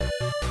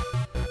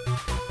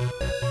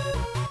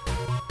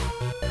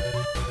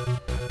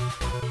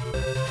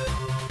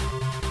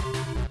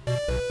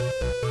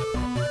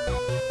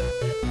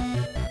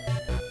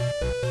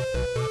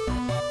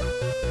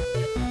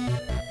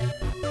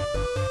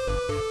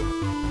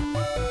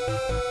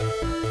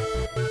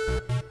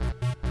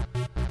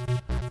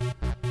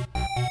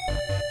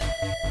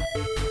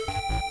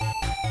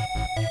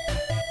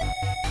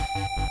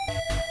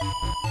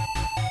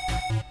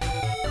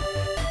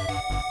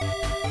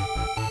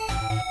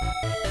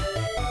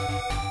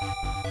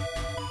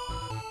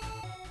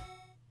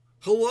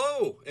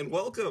Hello and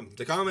welcome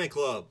to Comment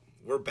Club.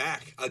 We're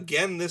back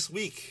again this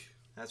week.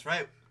 That's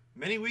right.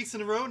 Many weeks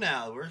in a row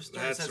now. We're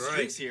starting to set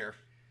streaks here.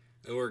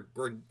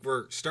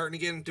 We're starting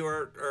to get into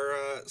our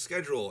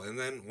schedule, and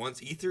then once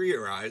E3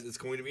 arrives, it's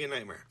going to be a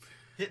nightmare.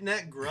 Hitting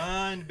that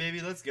grind,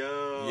 baby. Let's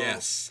go.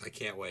 Yes, I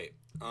can't wait.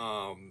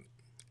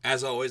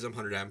 As always, I'm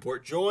Hunter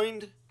Davenport,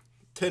 joined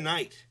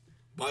tonight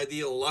by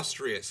the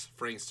illustrious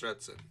Frank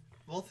Stretson.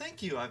 Well,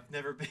 thank you. I've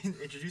never been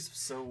introduced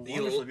so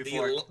wonderfully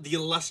before. The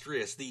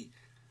illustrious, the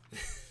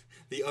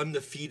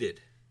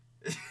undefeated.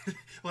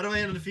 What am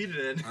I undefeated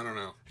in? I don't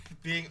know.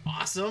 Being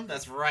awesome?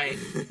 That's right.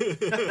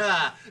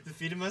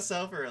 Defeated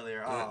myself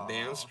earlier.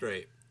 Damn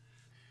straight.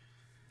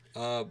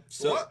 What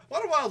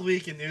a wild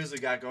week in news we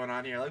got going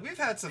on here. Like, we've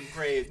had some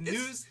great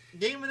news,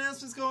 game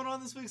announcements going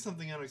on this week.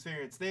 Something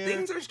unexperienced there.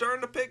 Things are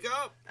starting to pick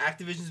up.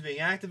 Activision's being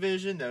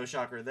Activision. No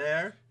shocker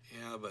there.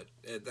 Yeah, but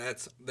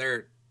that's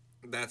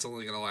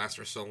only going to last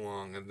for so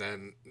long, and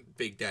then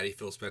Big Daddy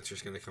Phil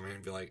Spencer's going to come in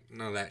and be like,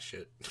 none of that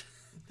shit.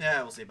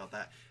 Yeah, we'll see about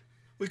that.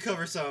 We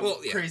cover some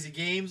crazy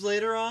games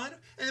later on,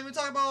 and then we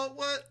talk about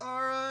what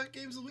our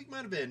games of the week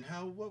might have been,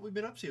 what we've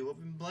been up to, what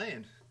we've been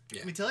playing. Yeah.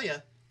 Let me tell you,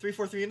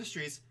 343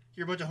 Industries,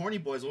 you're a bunch of horny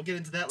boys. We'll get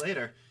into that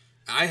later.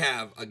 I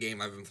have a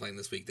game I've been playing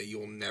this week that you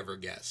will never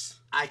guess.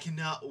 I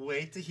cannot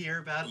wait to hear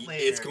about it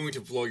later. It's going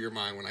to blow your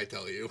mind when I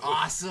tell you.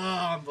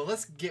 Awesome! But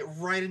let's get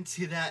right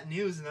into that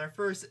news. And our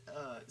first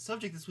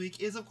subject this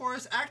week is, of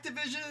course,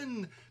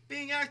 Activision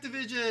being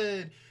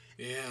Activision.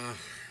 Yeah.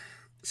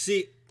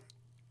 See,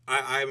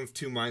 I'm of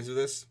two minds of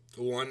this.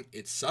 One,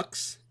 it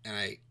sucks,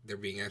 and they're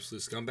being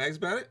absolute scumbags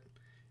about it.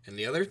 And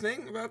the other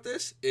thing about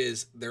this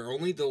is they're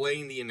only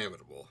delaying the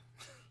inevitable.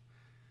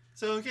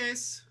 So in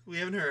case we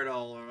haven't heard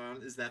all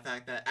around, is that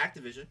fact that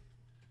Activision,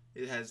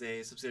 it has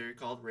a subsidiary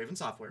called Raven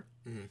Software.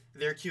 Mm-hmm.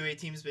 Their QA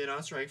team's been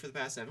on strike for the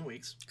past 7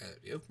 weeks.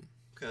 Yep.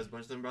 Because a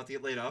bunch of them are about to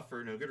get laid off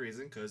for no good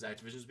reason, because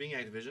Activision's being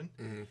Activision.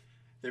 Mm-hmm.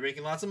 They're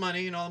making lots of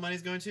money, and all the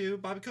money's going to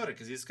Bobby Kotick,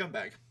 because he's a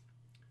scumbag.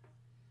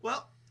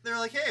 Well, they're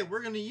like, hey,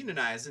 we're going to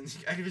unionize. And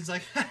Activision's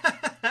like,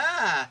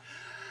 how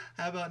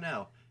about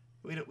no?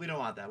 We don't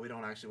want that. We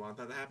don't actually want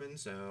that to happen.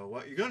 So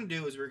what you're going to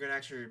do is we're going to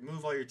actually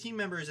move all your team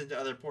members into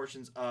other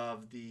portions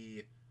of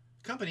the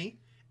company,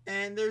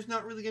 and there's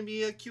not really going to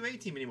be a QA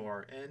team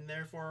anymore, and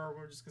therefore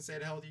we're just going to say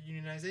to hell with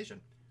your unionization.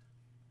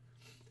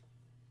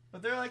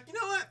 But they're like, you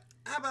know what?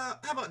 How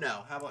about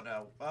no? How about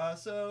no?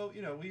 So,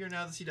 we are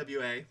now the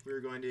CWA.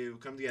 We're going to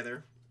come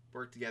together,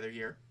 work together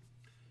here.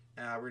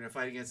 We're going to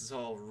fight against this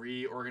whole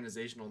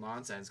reorganizational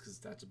nonsense, because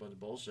that's a bunch of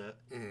bullshit.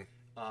 Mm-hmm.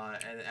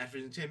 And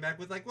Activision came back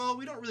with like, well,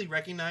 we don't really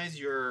recognize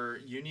your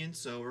union,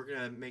 so we're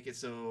going to make it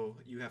so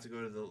you have to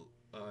go to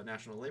the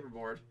National Labor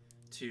Board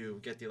to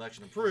get the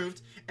election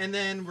approved, and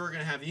then we're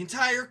going to have the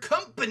entire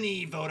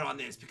company vote on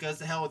this, because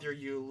the hell with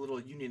your little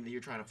union that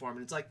you're trying to form.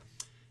 And it's like,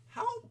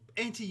 how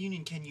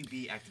anti-union can you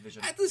be,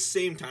 Activision? At the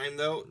same time,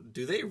 though,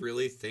 do they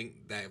really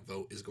think that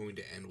vote is going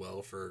to end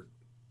well for...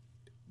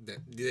 Do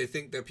they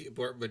think that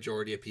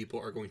majority of people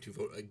are going to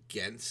vote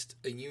against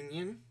a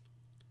union?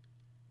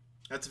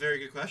 That's a very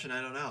good question.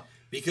 I don't know.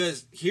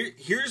 Because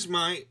here's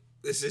my...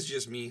 This is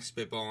just me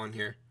spitballing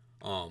here.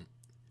 I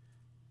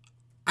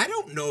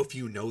don't know if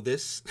you know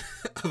this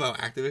about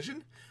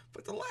Activision,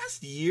 but the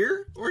last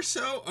year or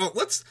so... Oh,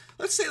 let's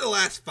say the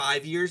last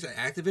 5 years at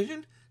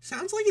Activision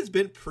sounds like it's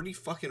been pretty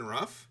fucking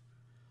rough.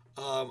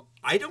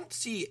 I don't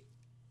see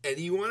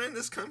anyone in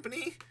this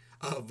company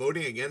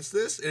voting against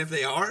this, and if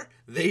they are,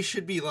 they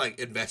should be,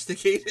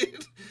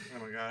 investigated. Oh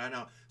my god, I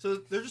know. So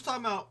they're just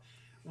talking about...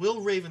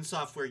 Will Raven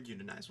Software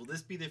unionize? Will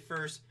this be the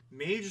first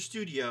major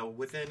studio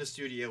within a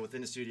studio,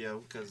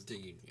 because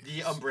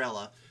the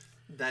umbrella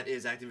that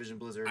is Activision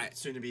Blizzard,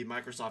 soon to be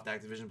Microsoft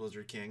Activision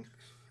Blizzard King?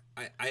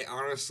 I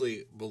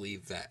honestly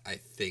believe that. I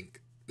think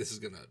this is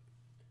going to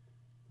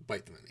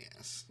bite them in the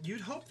ass.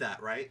 You'd hope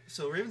that, right?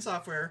 So Raven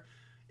Software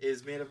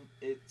is made of,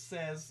 it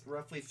says,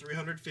 roughly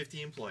 350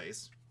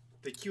 employees.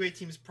 The QA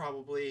team is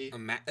probably...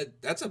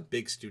 That's a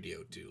big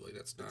studio, too.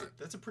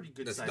 That's a pretty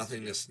good size. That's nothing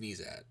studio. To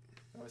sneeze at.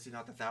 Obviously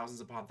not the thousands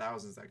upon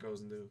thousands that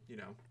goes into,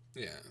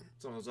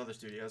 some of those other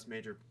studios,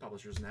 major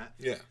publishers and that.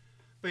 Yeah.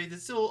 But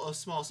it's still a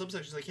small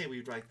subsection. It's like, hey,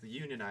 we'd like to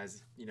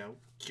unionize.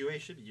 QA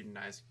should be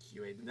unionized.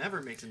 QA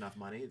never makes enough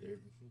money.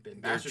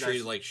 They're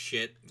treated like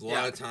shit. A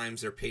lot of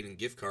times they're paid in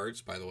gift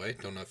cards, by the way.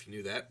 Don't know if you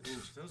knew that.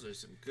 Ooh, those are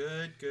some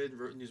good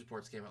news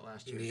reports came out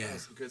last year. Yeah. That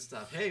was some good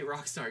stuff. Hey,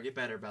 Rockstar, get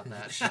better about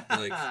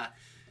that.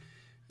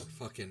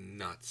 Fucking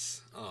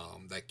nuts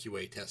that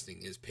QA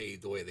testing is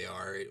paid the way they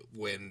are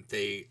when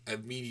they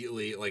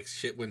immediately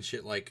when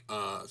shit like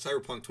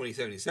Cyberpunk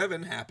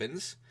 2077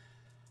 happens,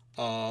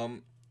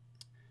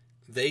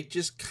 they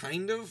just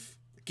kind of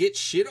get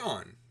shit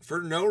on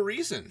for no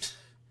reason.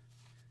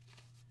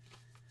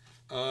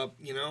 I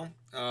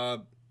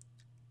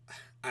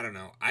don't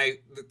know.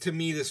 To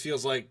me this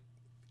feels like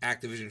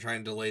Activision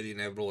trying to delay the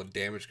inevitable and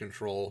damage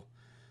control.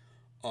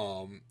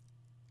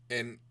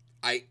 And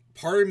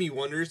part of me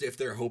wonders if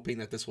they're hoping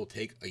that this will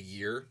take a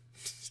year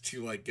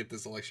to get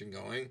this election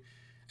going,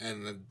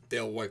 and then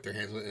they'll wipe their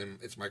hands with it and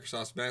it's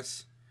Microsoft's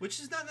mess. Which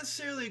is not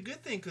necessarily a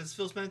good thing because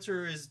Phil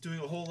Spencer is doing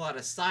a whole lot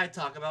of side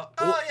talk about,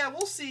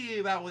 we'll see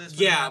about what this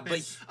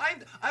happens.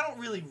 But I don't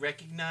really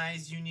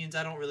recognize unions.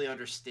 I don't really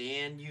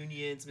understand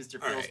unions.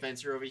 Mr. Phil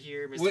Spencer over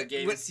here, Mr.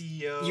 Gaming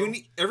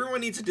CEO. Everyone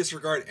needs to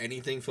disregard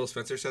anything Phil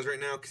Spencer says right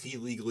now because he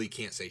legally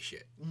can't say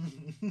shit.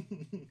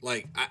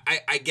 Like,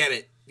 I get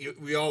it.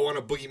 We all want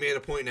to boogeyman a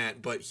point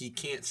at, but he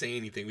can't say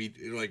anything.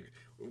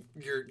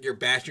 You're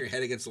bashing your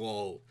head against the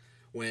wall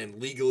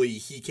when legally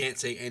he can't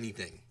say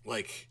anything.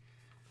 Like...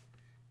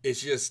 It's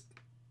just,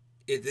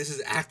 this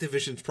is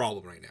Activision's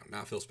problem right now,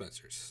 not Phil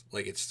Spencer's.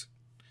 Like, it's...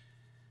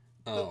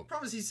 The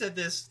problem is he said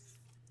this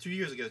 2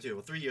 years ago, too.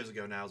 Well, 3 years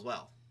ago now as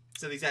well.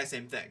 Said the exact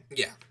same thing.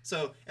 Yeah.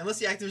 So, unless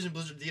the Activision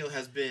Blizzard deal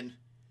has been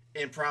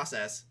in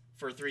process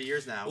for 3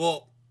 years now...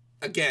 Well,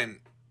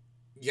 again,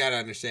 you gotta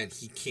understand,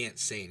 he can't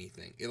say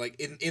anything. Like,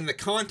 in the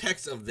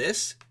context of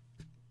this,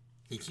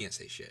 he can't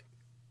say shit.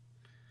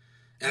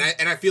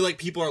 And I feel like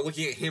people are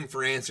looking at him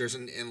for answers,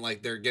 and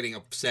like, they're getting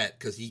upset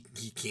because he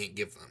can't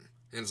give them.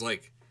 And it's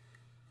like,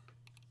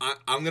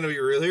 I'm going to be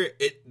real here.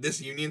 This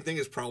union thing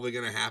is probably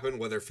going to happen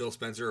whether Phil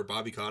Spencer or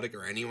Bobby Kotick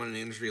or anyone in the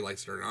industry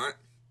likes it or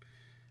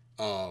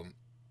not.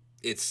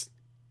 It's,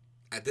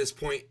 at this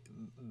point,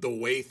 the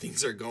way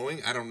things are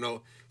going, I don't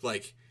know.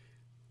 Like,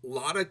 a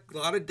lot of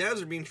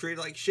devs are being treated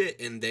like shit,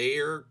 and they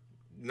are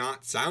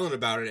not silent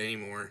about it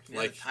anymore. Yeah,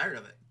 like, they're tired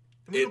of it.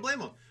 And we don't blame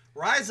them.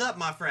 Rise up,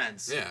 my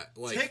friends. Yeah,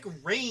 like... Take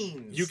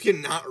reins. You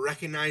cannot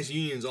recognize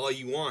unions all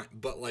you want,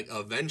 but, like,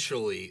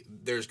 eventually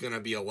there's going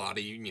to be a lot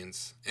of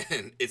unions,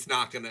 and it's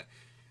not going to...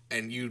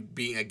 And you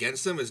being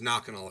against them is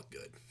not going to look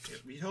good.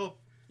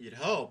 You'd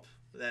hope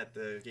that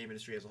the game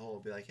industry as a whole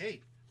would be like, hey,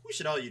 we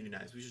should all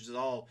unionize. We should just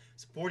all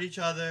support each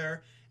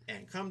other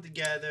and come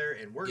together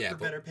and work for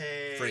better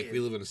pay. Frank, we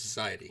live in a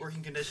society.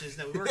 Working conditions.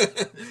 No, we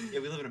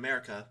live in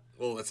America.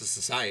 Well, that's a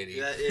society.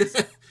 That is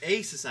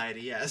a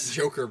society, yes.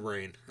 Joker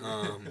brain.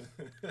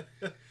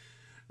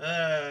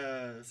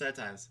 Sad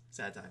times.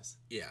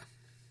 Yeah.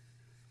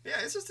 Yeah,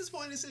 it's just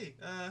disappointing to see.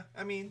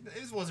 I mean,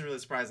 it wasn't really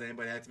surprised that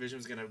anybody at Activision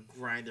was going to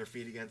grind their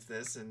feet against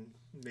this and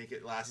make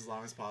it last as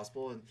long as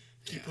possible and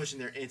keep pushing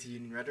their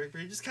anti-union rhetoric.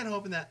 But you're just kind of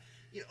hoping that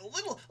a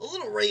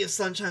little ray of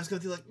sunshine's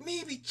going through, like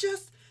maybe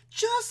just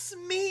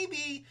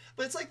maybe.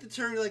 But it's like the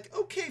turn, you're like,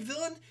 okay,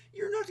 villain,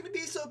 you're not going to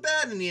be so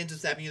bad, and he ends up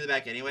stabbing you in the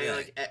back anyway. Yeah.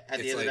 Like at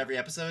the end of every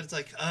episode, it's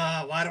like,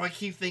 why do I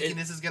keep thinking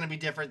this is going to be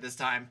different this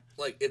time?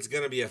 Like, it's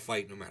going to be a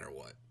fight no matter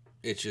what.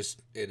 It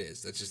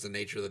is. That's just the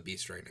nature of the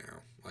beast right now.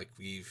 Like,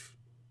 we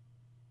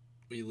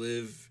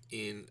live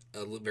in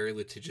a very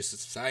litigious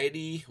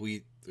society.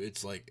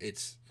 It's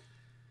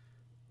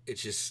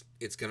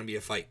going to be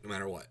a fight no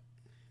matter what.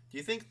 Do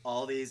you think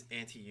all these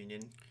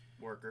anti-union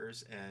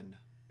workers and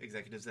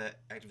executives that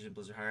Activision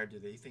Blizzard hired, do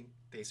they think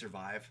they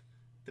survive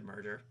the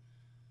merger?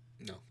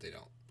 No, they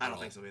don't. I don't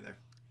think so either.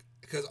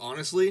 Because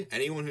honestly,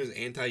 anyone who's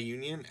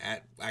anti-union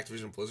at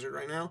Activision Blizzard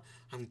right now,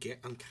 I'm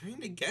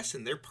kind of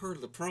guessing they're part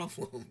of the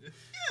problem. Yeah,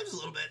 just a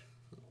little bit.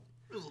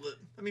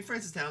 I mean,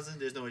 Frances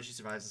Townsend, there's no way she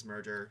survives this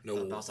merger. No.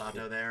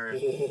 Balsato there.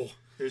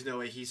 There's no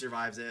way he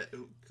survives it.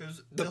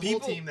 Because the whole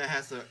team that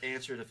has to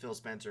answer to Phil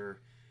Spencer,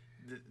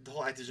 the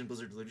whole Activision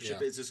Blizzard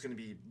leadership is just going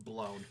to be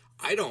blown.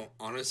 I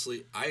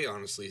honestly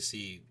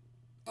see,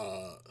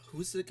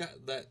 who's the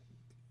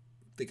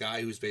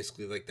guy who's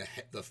basically like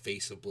the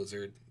face of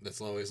Blizzard.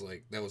 That's always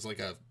like, that was like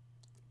a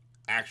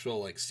actual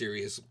like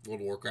serious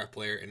World of Warcraft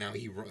player, and now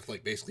he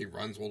basically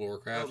runs World of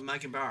Warcraft. Oh,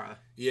 Mike Ibarra.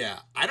 Yeah,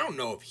 I don't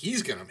know if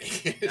he's gonna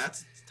make it.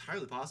 That's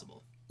entirely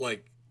possible.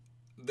 Like,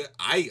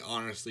 I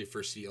honestly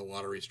foresee a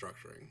lot of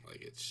restructuring.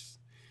 Like, it's.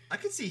 I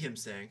could see him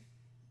staying.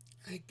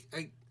 I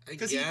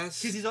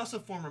guess because he's also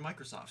former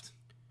Microsoft.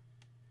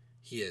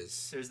 He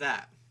is. There's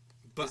that.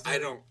 But I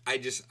don't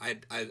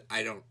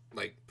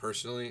like,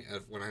 personally,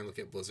 when I look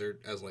at Blizzard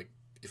as like,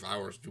 if I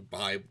were to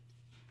buy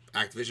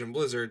Activision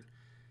Blizzard,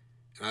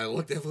 and I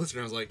looked at Blizzard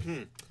and I was like,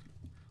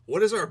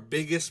 what is our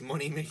biggest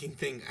money-making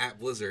thing at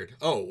Blizzard?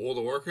 Oh, World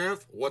of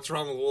Warcraft? What's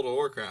wrong with World of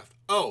Warcraft?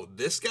 Oh,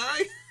 this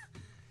guy?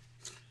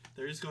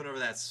 They're just going over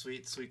that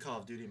sweet Call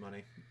of Duty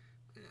money.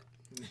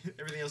 Yeah.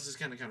 Everything else is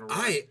kind of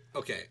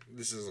okay,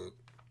 this is a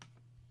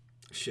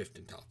shift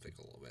in topic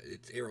a little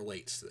bit. It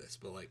relates to this,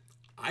 but like,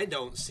 I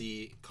don't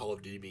see Call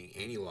of Duty being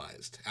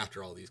annualized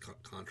after all these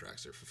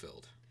contracts are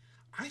fulfilled.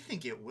 I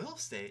think it will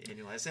stay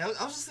annualized. I was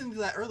just thinking of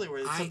that earlier,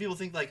 where some people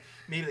think like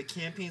maybe the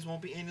campaigns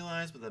won't be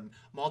annualized, but the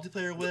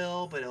multiplayer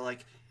will. But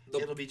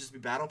it'll be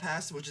just battle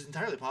pass, which is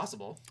entirely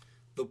possible.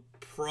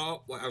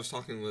 I was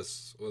talking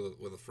with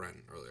a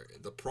friend earlier.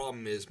 The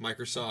problem is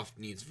Microsoft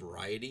needs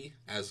variety,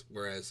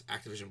 whereas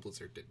Activision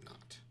Blizzard did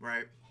not.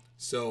 Right.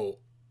 So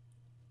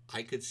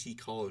I could see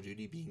Call of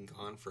Duty being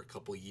gone for a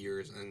couple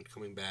years and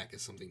coming back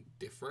as something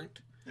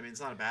different. I mean,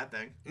 it's not a bad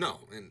thing.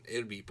 No, and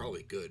it'd be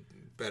probably good,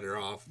 better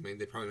off. I mean,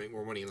 they'd probably make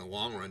more money in the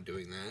long run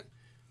doing that.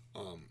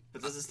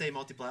 But does it stay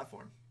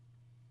multi-platform?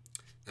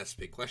 That's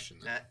the big question,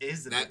 though. That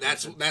is the big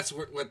question. That's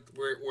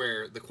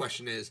where the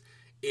question is: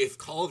 if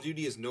Call of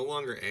Duty is no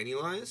longer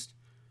annualized,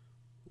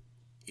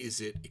 is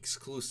it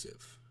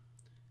exclusive?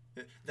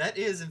 That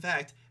is, in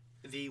fact,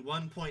 the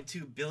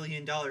 $1.2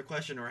 billion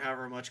question, or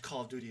however much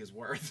Call of Duty is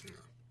worth.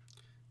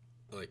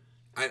 Like,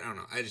 I don't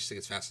know. I just think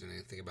it's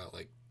fascinating to think about,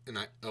 like, in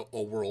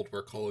a world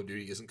where Call of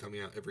Duty isn't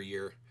coming out every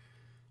year.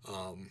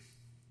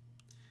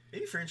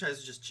 Maybe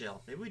franchises just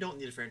chill. Maybe we don't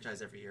need a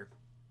franchise every year.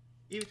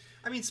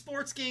 I mean,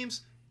 sports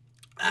games,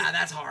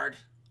 that's hard.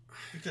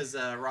 Because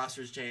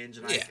rosters change,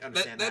 and I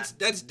understand that.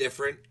 That's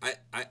different.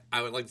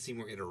 I would like to see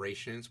more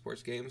iteration in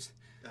sports games.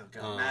 Oh,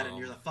 God. Madden,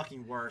 you're the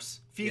fucking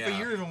worst. FIFA,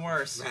 you're even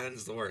worse.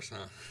 Madden's the worst,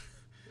 huh?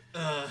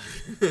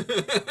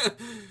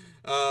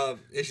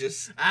 It's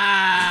just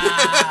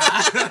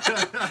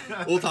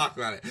we'll talk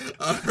about it.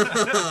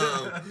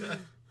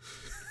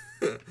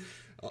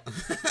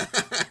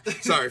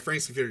 Sorry,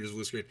 Frank's computer just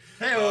blue screen.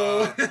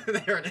 Hey-oh.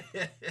 There it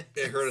is.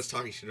 It heard us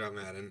talking shit about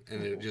Madden,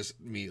 and it just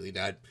immediately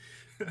died.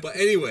 But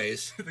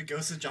anyways, the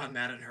ghost of John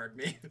Madden heard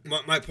me.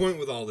 My point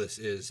with all this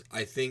is,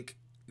 I think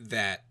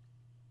that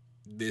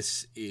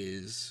this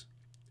is,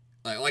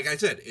 like I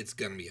said, it's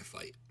gonna be a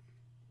fight,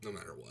 no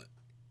matter what.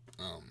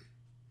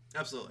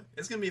 Absolutely,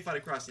 it's gonna be a fight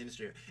across the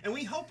industry, and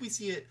we hope we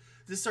see it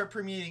to start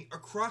permeating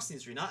across the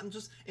industry, not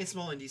just in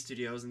small indie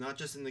studios and not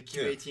just in the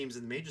QA teams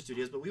and the major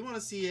studios, but we want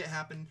to see it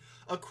happen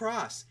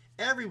across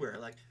everywhere,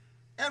 like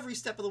every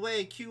step of the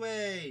way.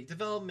 QA,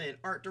 development,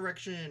 art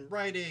direction,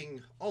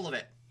 writing, all of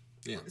it.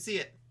 Yeah, see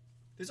it.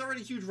 There's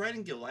already a huge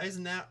writing guild. Why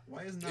isn't that?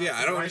 Yeah,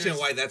 I don't understand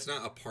why that's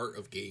not a part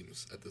of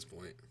games at this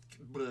point.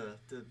 The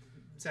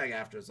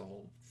SAG-AFTRA is a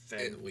whole thing.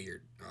 It's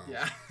weird.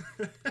 Yeah.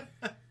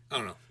 I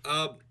don't know.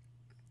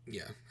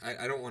 Yeah,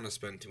 I don't want to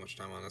spend too much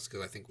time on this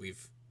because I think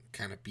we've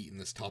kind of beaten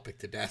this topic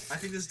to death. I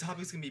think this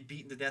topic's going to be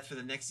beaten to death for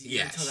the next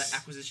year until that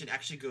acquisition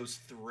actually goes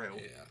through.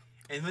 Yeah.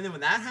 And when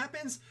that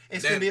happens,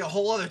 it's going to be a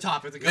whole other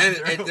topic to go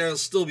through. There'll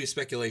still be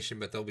speculation,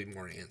 but there'll be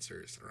more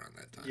answers around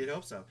that time. You'd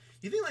hope so.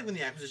 You think, like, when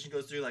the acquisition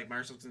goes through, like,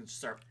 Microsoft's going to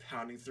start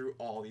pounding through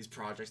all these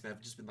projects that have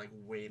just been, like,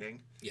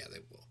 waiting? Yeah, they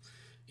will.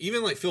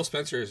 Even, like, Phil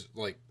Spencer is,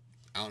 like,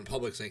 out in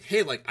public saying,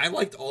 hey, like, I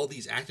liked all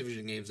these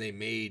Activision games they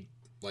made,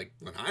 like,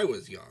 when I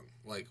was young.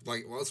 Like,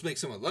 well, let's make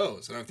some of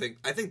those. And I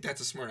think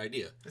that's a smart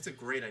idea. That's a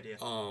great idea.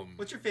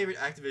 What's your favorite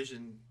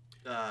Activision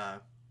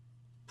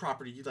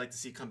property you'd like to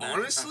see come back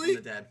from the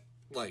dead?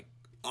 Like,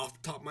 off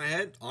the top of my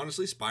head,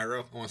 honestly,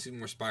 Spyro. I want to see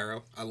more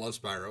Spyro. I love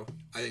Spyro.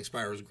 I think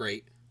Spyro's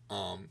great.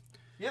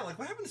 Yeah, like,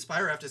 what happened to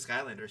Spyro after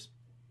Skylanders?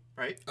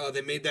 Right?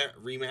 They made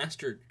that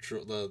remastered,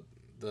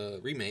 the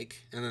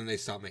remake, and then they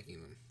stopped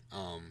making them.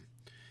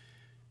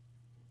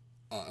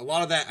 A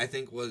lot of that, I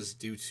think, was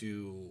due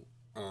to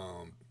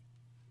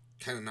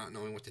kind of not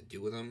knowing what to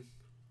do with them.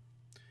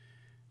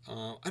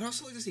 I'd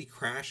also like to see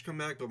Crash come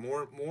back, but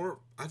more.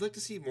 I'd like to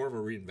see more of a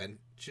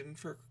reinvention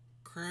for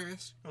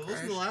Crash. Well,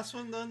 wasn't the last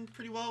one done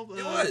pretty well?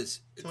 It was.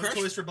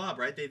 Toys for Bob,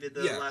 right? They did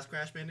the last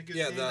Crash Bandicoot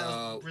game. That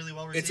was really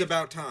well received. It's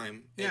About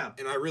Time. Yeah.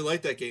 And I really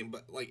like that game,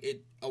 but like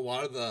a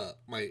lot of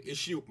I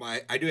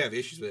do have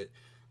issues with it.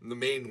 The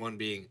main one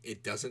being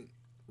it doesn't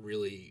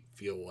really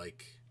feel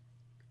like,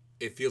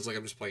 it feels like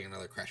I'm just playing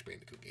another Crash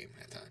Bandicoot game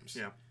at times.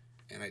 Yeah.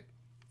 And I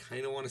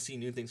kind of want to see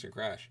new things from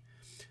Crash.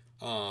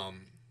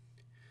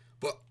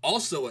 But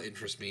also what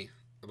interests me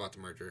about the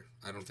merger,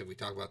 I don't think we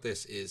talk about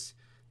this, is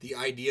the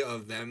idea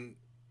of them,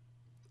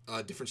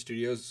 different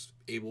studios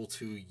able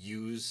to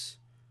use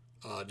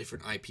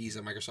different IPs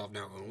that Microsoft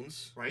now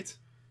owns. Right.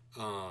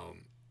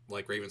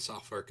 Like Raven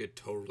Software could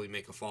totally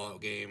make a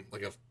Fallout game,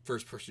 like a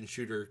first-person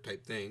shooter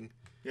type thing.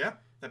 Yeah,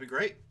 that'd be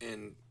great.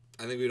 And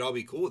I think we'd all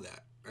be cool with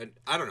that.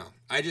 I don't know.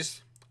 I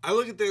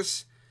look at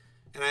this,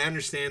 and I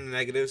understand the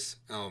negatives.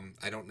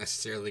 I don't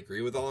necessarily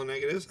agree with all the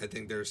negatives. I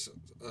think there's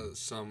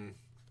some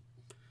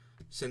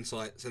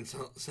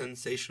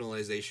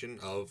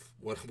sensationalization of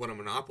what a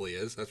monopoly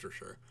is. That's for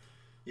sure.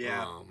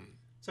 Yeah.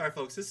 Sorry,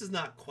 folks. This is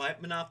not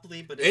quite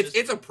Monopoly, but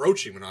it's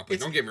approaching Monopoly.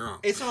 Don't get me wrong.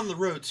 It's on the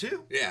road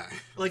too. Yeah.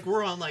 Like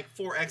we're on like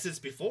 4 exits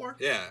before.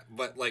 Yeah,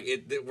 but like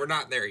we're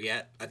not there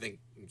yet. I think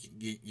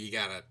you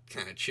gotta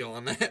kind of chill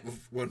on that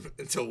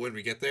until when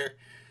we get there.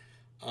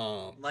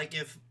 Like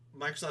if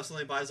Microsoft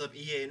suddenly buys up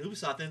EA and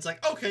Ubisoft, then it's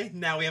like, okay,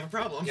 now we have a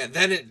problem. Yeah,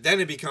 then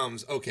it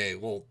becomes, okay,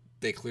 well,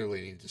 they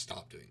clearly need to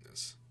stop doing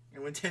this.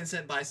 And when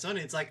Tencent buys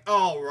Sony, it's like,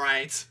 oh,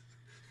 right.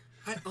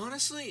 I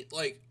honestly,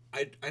 like,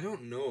 I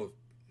don't know.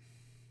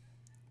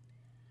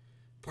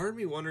 Part of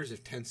me wonders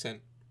if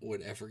Tencent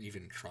would ever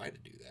even try to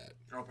do that.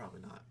 Oh,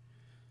 probably not.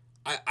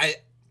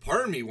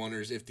 Part of me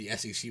wonders if the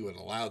SEC would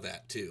allow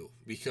that, too,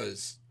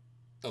 because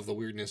of the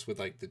weirdness with,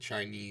 like, the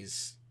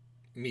Chinese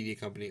media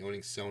company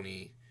owning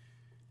Sony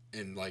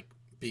and like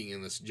being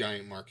in this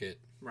giant market.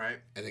 Right.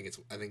 I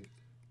think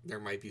there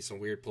might be some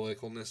weird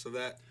politicalness of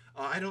that.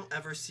 I don't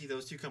ever see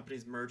those two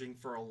companies merging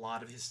for a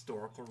lot of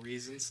historical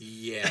reasons.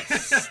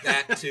 Yes,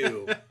 that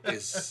too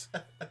is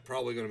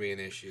probably going to be an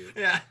issue.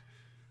 Yeah,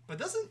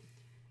 but isn't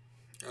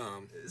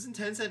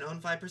Tencent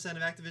own 5% of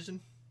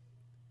Activision?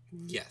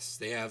 Yes,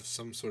 they have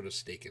some sort of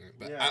stake in it,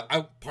 but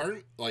yeah.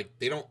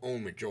 They don't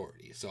own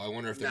majority. So I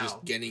wonder if they're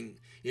just getting,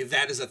 if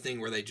that is a thing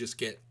where they just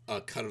get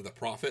a cut of the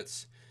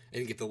profits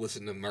and get to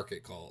listen to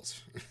market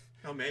calls.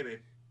 Oh, maybe.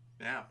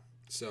 Yeah.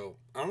 So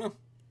I don't know.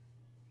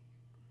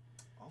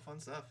 All fun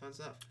stuff.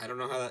 I don't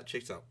know how that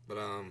shakes out, but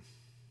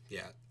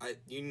yeah,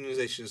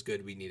 unionization is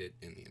good. We need it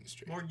in the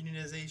industry. More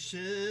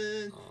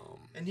unionization.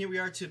 And here we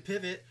are to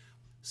pivot.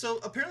 So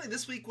apparently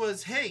this week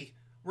was, hey,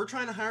 we're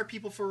trying to hire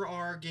people for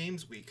our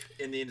games week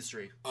in the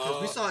industry.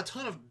 Because we saw a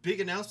ton of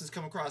big announcements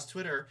come across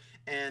Twitter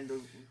and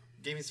the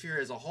gaming sphere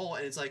as a whole.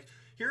 And it's like,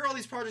 here are all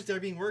these projects that are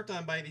being worked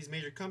on by these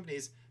major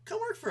companies. Come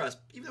work for us,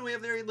 even though we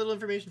have very little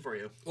information for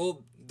you.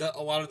 Well,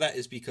 a lot of that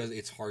is because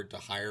it's hard to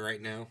hire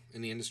right now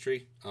in the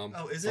industry.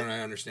 Is it? From what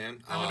I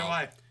understand. I wonder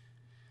why.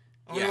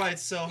 I wonder why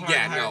it's so hard to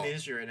hire in the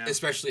industry right now.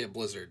 Especially at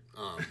Blizzard.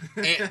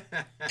 And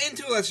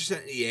to a lesser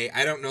extent at EA.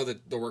 I don't know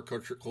the work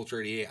culture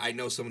at EA. I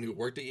know someone who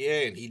worked at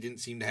EA, and he didn't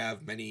seem to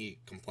have many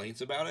complaints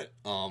about it.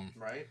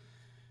 Right.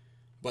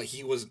 But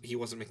he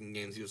wasn't making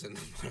games. He was in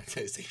the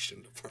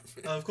monetization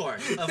department. Of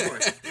course.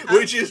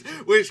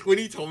 which when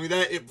he told me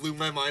that, it blew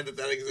my mind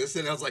that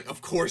existed. And I was like,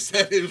 of course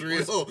that is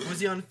real. Was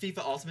he on FIFA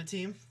Ultimate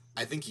Team?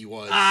 I think he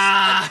was.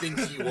 Ah! I think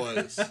he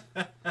was.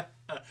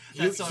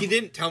 He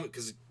didn't tell me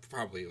because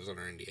probably it was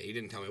under NDA. He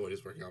didn't tell me what he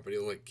was working on, but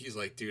he's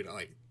like, dude,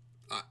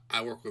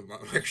 I work with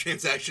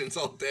microtransactions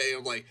all day.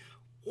 I'm like,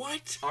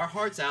 what? Our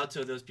hearts out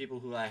to those people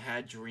who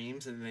had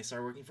dreams and then they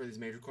started working for these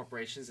major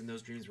corporations and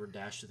those dreams were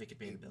dashed so they could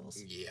pay the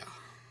bills. Yeah.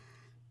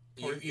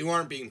 You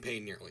aren't being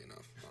paid nearly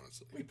enough,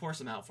 honestly. We pour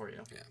some out for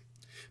you. Yeah.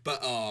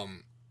 But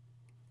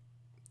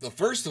the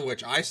first of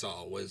which I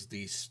saw was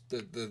the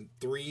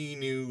 3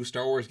 new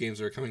Star Wars games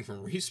that are coming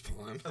from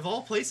Respawn. Of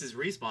all places,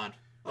 Respawn.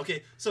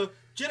 Okay, so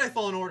Jedi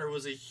Fallen Order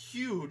was a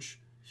huge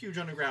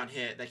underground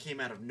hit that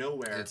came out of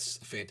nowhere. It's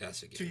a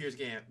fantastic game. 2 years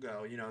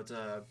ago. You know, it's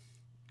a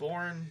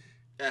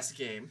Bourne-esque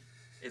game.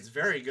 It's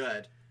very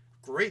good.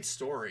 Great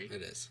story.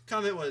 It is.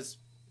 Combat was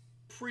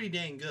pretty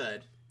dang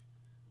good.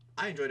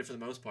 I enjoyed it for the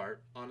most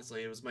part.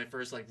 Honestly, it was my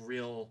first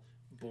real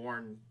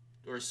Bourne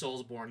or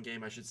Soulsborne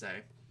game, I should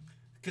say,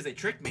 because they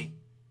tricked me.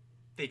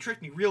 They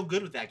tricked me real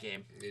good with that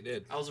game. They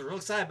did. I was real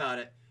excited about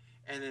it,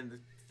 and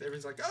then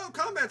everyone's like, "Oh,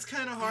 combat's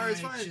kind of hard.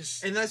 It's fine."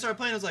 And then I started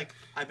playing. I was like,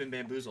 "I've been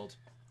bamboozled."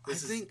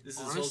 This is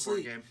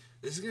honestly, a Soulsborne game.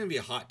 This is gonna be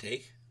a hot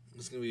take.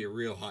 This is gonna be a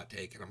real hot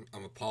take, and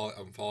I'm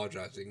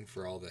apologizing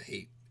for all the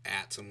hate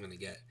ats I'm gonna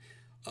get.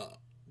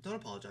 Don't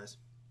apologize.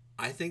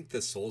 I think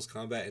the Souls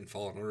combat in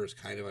Fallen Order is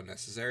kind of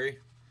unnecessary.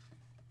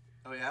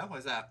 Oh yeah,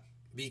 why's that?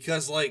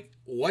 Because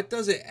what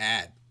does it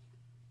add?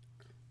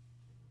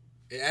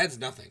 It adds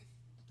nothing.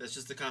 That's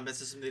just the combat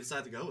system they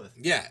decided to go with.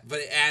 Yeah, but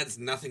it adds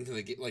nothing to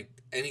the game,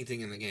 anything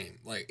in the game.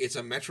 It's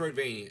a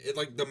Metroidvania.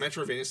 The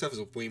Metroidvania stuff is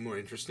way more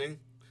interesting.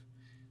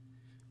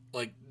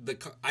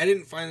 I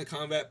didn't find the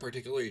combat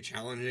particularly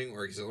challenging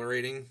or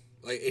exhilarating.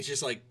 It's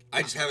just I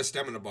just have a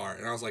stamina bar,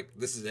 and I was like,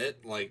 this is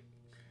it. I mean,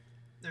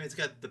 it's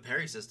got the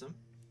parry system.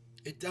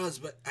 It does,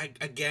 but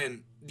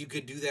again, you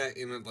could do that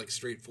in a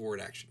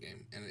straightforward action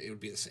game, and it would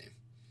be the same.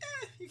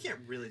 You can't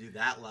really do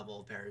that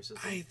level of parry system.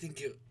 I think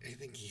you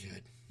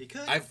could. You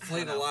could. I've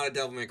played a lot of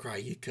Devil May Cry.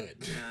 You could.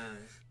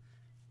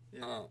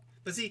 Yeah.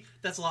 But see,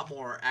 that's a lot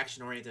more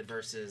action oriented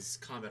versus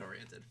combat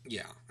oriented.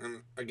 Yeah,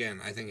 and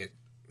again, I think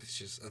it's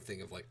just a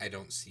thing of I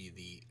don't see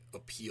the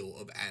appeal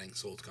of adding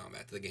Souls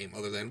combat to the game,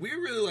 other than we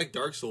really like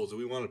Dark Souls and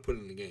we want to put it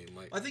in the game.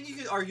 I think you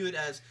could argue it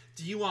as: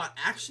 do you want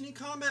action-y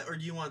combat or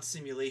do you want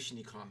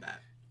simulation-y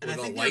combat? And with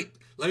I think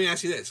let me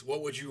ask you this: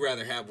 what would you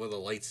rather have with a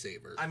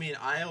lightsaber? I mean,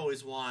 I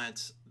always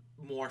want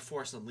more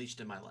Force Unleashed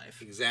in my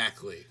life.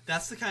 Exactly.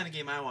 That's the kind of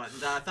game I want.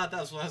 And I thought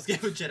that was what I was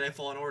getting with Jedi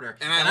Fallen Order,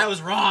 and I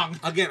was wrong.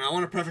 Again, I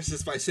want to preface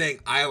this by saying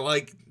I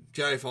like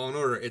Jedi Fallen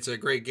Order. It's a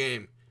great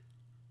game.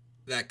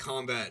 That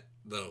combat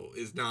though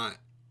is not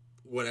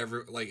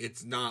whatever.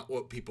 It's not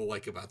what people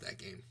like about that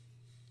game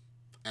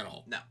at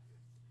all. No.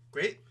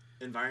 Great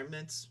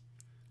environments.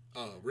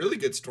 Really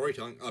good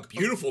storytelling. A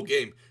beautiful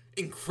game.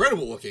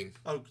 Incredible looking.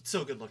 Oh,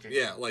 so good looking.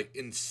 Yeah,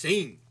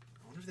 insane.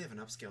 I wonder if they have an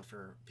upscale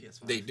for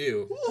PS5. They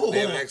do. Ooh. They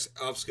have an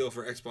upscale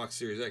for Xbox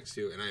Series X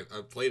too, and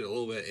I've played it a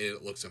little bit, and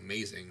it looks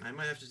amazing. I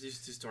might have to do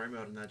story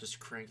mode and not just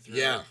crank through.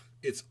 Yeah,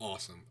 it's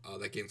awesome.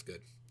 That game's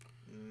good.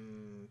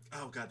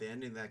 Oh god, the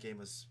ending of that game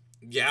was.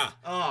 Yeah.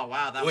 Oh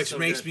wow, that was so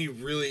good. Which makes me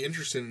really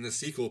interested in the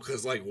sequel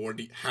because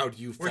how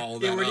do you follow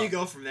that? Where do you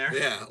go from there?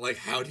 Yeah,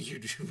 how do you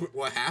do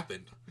what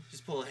happened?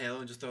 Just pull a Halo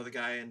and just throw the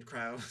guy in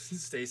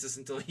cryostasis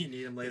until you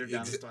need him later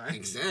down the line.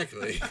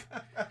 Exactly.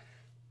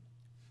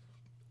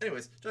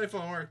 Anyways, Jedi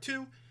Fallen Order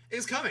 2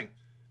 is coming.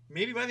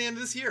 Maybe by the end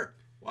of this year.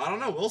 Well, I don't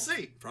know. We'll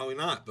see. Probably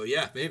not, but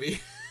yeah,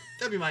 maybe.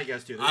 That'd be my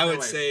guess too. I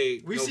would say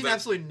we've seen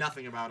absolutely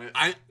nothing about it.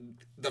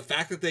 The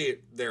fact that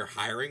they're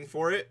hiring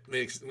for it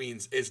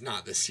means it's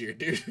not this year,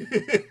 dude.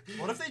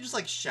 What if they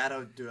just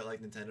shadow do it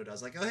like Nintendo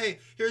does? Oh hey,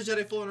 here's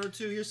Jedi Fallen Order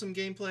 2. Here's some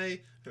gameplay.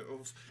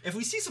 If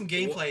we see some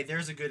gameplay,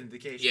 there's a good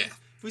indication. Yeah.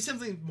 If we see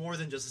something more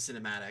than just a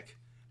cinematic,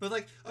 but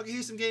okay,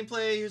 here's some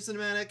gameplay. Here's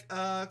cinematic.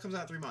 Comes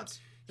out in 3 months.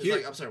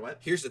 I'm sorry, what?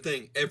 Here's the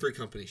thing. Every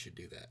company should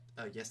do that.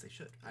 Yes, they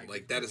should.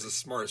 That is the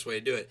smartest way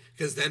to do it.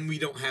 Because then we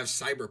don't have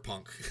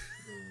Cyberpunk.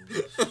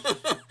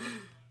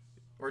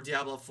 Or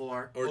Diablo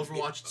 4. Or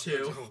Overwatch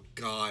 2. Oh,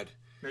 God.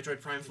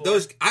 Metroid Prime 4.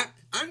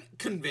 I'm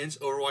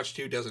convinced Overwatch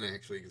 2 doesn't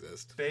actually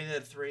exist.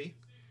 Bayonetta 3.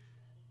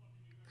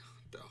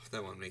 Oh,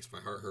 That one makes my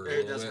heart hurt a It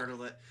little does bit. hurt a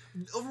little.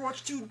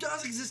 Overwatch 2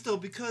 does exist though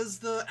because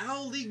the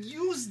Owl League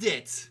used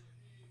it.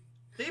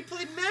 They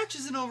played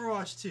matches in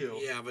Overwatch 2.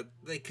 Yeah, but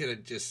they could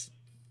have just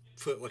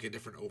put like a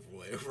different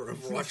overlay over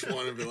Overwatch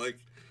 1 and be like,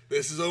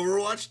 this is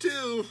Overwatch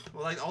 2.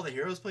 Well, like all the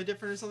heroes play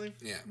different or something.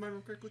 Yeah. If I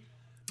remember correctly.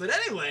 But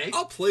anyway,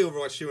 I'll play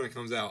Overwatch 2 when it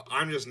comes out.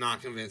 I'm just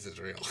not convinced it's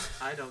real.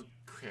 I don't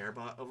care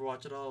about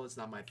Overwatch at all. It's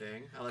not my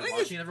thing. I like think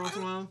watching it it's- every once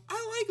in a while.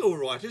 I like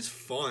Overwatch. It's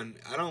fun.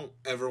 I don't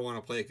ever want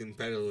to play it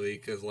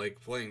competitively because like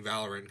playing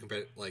Valorant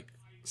like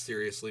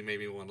seriously made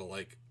me want to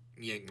like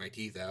yank my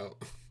teeth out.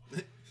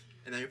 And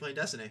now you're playing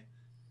Destiny.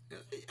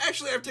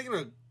 Actually, I've taken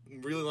a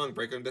really long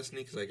break on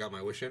Destiny because I got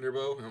my Wish Ender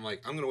bow, and I'm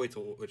like, I'm gonna wait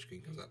till Witch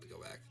King comes out to go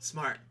back.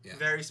 Smart. Yeah.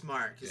 Very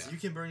smart. Because Yeah. you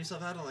can burn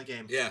yourself out on the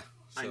game. Yeah,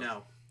 I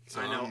know. so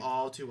I know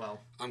all too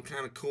well. I'm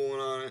kind of cooling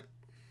on it.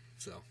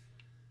 So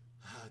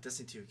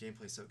Destiny 2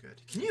 gameplay is so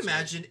good. Can you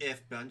That's imagine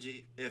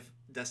if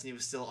Destiny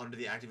was still under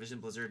the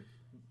Activision Blizzard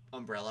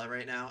umbrella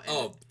right now? And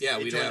Oh, yeah,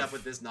 it we'd joined have- up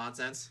with this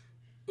nonsense.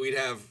 we'd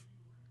have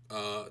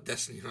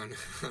Destiny on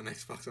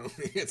Xbox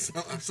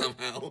only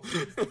somehow.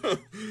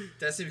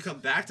 Destiny would come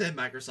back to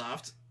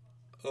Microsoft.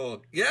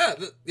 Oh yeah,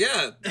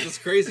 that's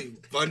crazy.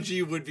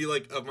 Bungie would be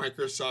like a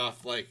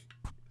Microsoft like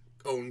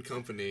owned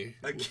company.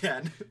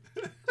 Again.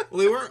 Well,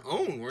 they weren't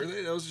owned, were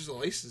they? That was just a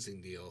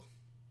licensing deal.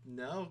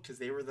 No, because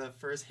they were the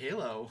first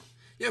Halo.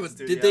 Yeah, but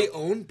Studio. did they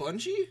own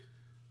Bungie?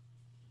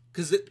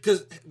 Because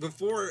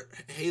before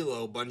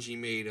Halo, Bungie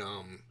made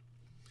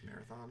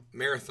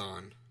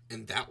Marathon,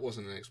 and that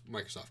wasn't a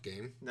Microsoft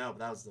game. No, but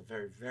that was a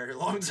very, very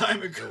long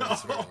time It ago.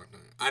 was a very long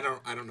time.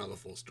 I don't know the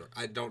full story.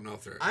 I don't know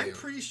if they're. I'm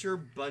pretty sure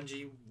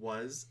Bungie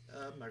was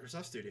a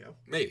Microsoft studio.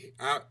 Maybe.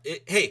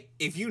 Hey,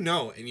 if you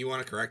know and you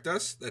want to correct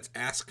us, that's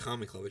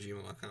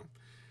askcomicclub@gmail.com.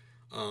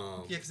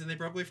 Yeah, because then they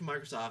broke away from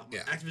Microsoft.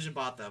 Yeah. Activision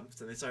bought them,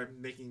 so they started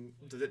making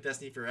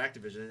Destiny for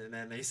Activision, and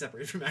then they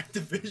separated from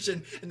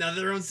Activision, and now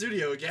they're their own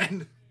studio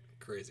again.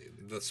 Crazy.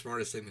 The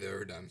smartest thing they've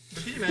ever done.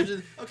 But can you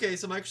imagine? Okay,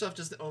 so Microsoft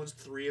just owns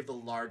 3 of the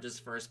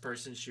largest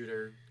first-person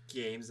shooter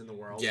games in the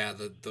world. Yeah,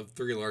 the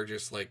 3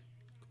 largest like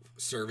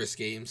service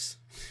games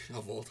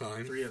of all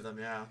time. 3 of them,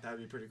 yeah. That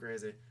would be pretty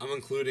crazy. I'm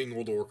including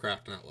World of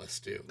Warcraft in that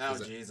list too. Oh,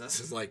 'Cause Jesus.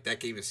 It's like that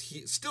game is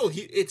still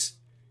huge. It's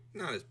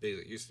not as big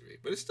as it used to be,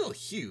 but it's still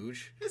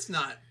huge. It's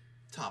not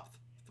top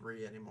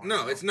 3 anymore.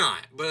 No, though. it's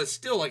not, but it's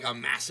still like a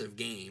massive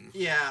game.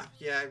 Yeah,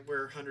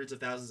 where hundreds of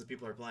thousands of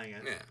people are playing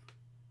it. Yeah.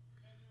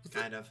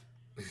 Kind of.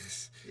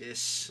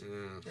 Ish.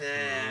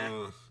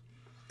 Yeah.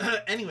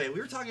 Anyway, we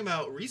were talking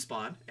about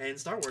Respawn and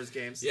Star Wars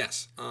games.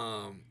 Yes.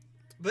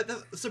 But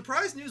the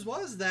surprise news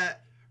was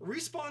that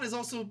Respawn is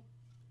also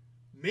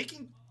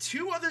making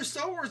 2 other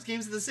Star Wars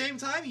games at the same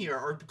time here,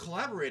 or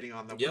collaborating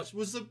on them, Yep. which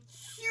was a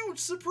huge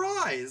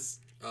surprise.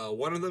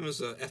 One of them is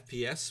a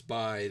FPS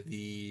by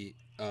the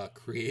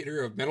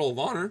creator of Medal of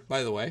Honor,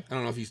 by the way. I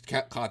don't know if you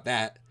caught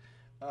that.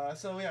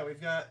 So yeah,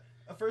 we've got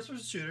a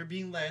first-person shooter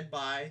being led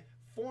by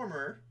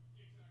former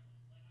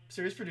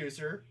series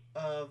producer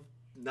of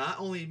not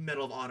only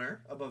Medal of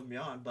Honor, Above and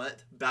Beyond,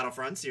 but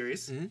Battlefront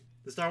series, Mhm.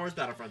 the Star Wars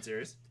Battlefront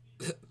series.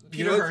 You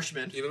Peter know,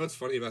 Hirschman. You know what's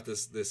funny about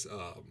this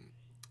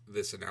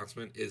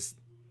announcement is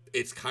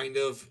it's kind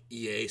of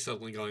EA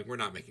suddenly going, we're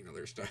not making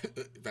another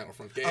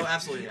Battlefront game. Oh,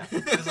 absolutely, yeah.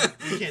 It's like,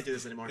 we can't do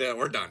this anymore. Yeah,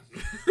 we're done.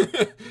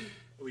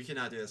 We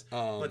cannot do this.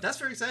 Um, But that's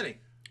very exciting.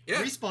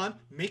 Yeah. Respawn,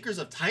 makers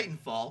of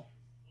Titanfall,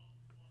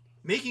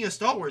 making a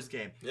Star Wars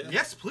game. Yeah.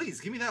 Yes, please.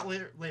 Give me that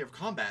layer of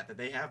combat that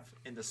they have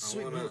in the I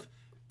sweet want move. to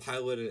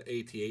pilot an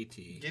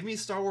AT-AT. Give me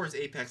Star Wars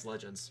Apex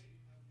Legends.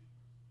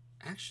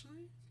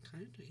 Actually,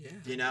 kind of, yeah.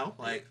 You know?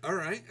 Like, All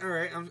right.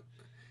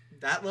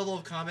 that level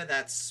of combat,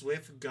 that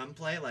swift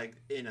gunplay, like,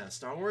 in a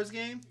Star Wars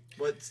game,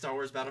 what Star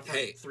Wars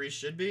Battlefront 3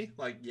 should be,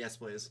 like, yes,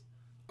 please.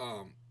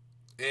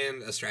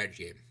 And a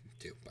strategy game,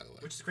 too, by the way.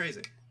 Which is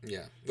crazy.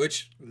 Yeah.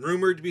 Which,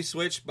 rumored to be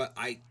Switch, but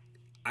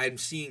I'm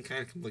seeing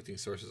kind of conflicting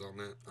sources on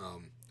that.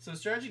 So, a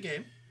strategy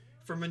game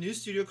from a new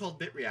studio called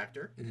Bit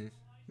Reactor, Mhm.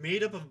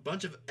 made up of a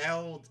bunch of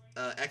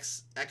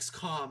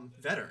XCOM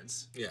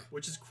veterans. Yeah.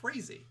 Which is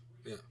crazy.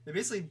 Yeah. They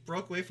basically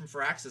broke away from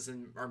Firaxis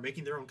and are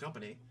making their own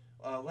company,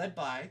 led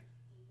by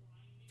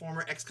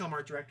former XCOM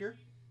art director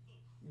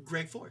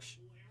Greg Forsch.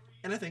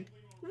 And I think,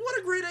 what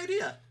a great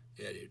idea!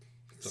 Yeah, dude.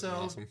 So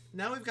Something awesome.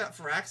 now we've got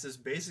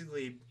Firaxis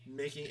basically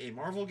making a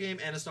Marvel game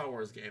and a Star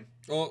Wars game.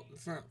 Well,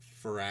 it's not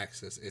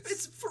Firaxis.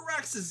 It's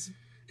Firaxis,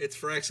 It's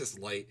Firaxis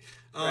Light.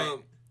 Right.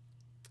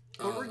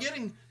 but we're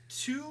getting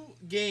 2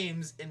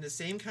 games in the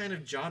same kind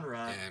of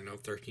genre. Yeah, no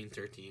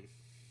 1313.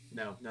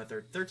 No,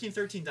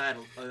 1313 died.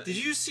 Did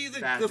you see the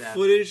bad death.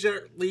 footage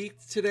that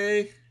leaked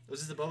today? Was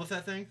this the Boba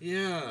Fett thing?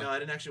 Yeah. No, I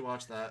didn't actually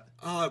watch that.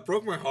 Oh, it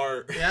broke my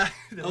heart. Yeah,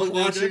 I was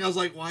watching. I was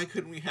like, why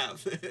couldn't we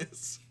have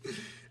this?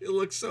 It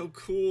looks so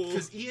cool.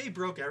 Because EA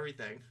broke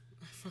everything.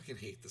 I fucking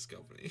hate this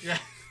company. Yeah.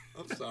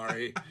 I'm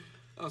sorry.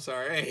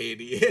 I hate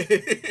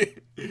EA.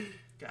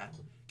 God.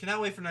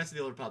 Cannot wait for Knights of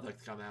the Old Republic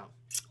to come out.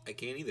 I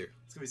can't either.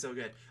 It's going to be so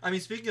good. I mean,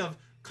 speaking of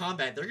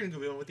combat, they're going to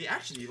go with the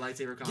action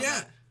lightsaber combat.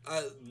 Yeah.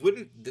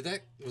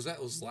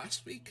 Was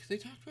last week they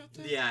talked about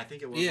that? Yeah, I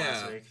think it was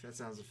last week. That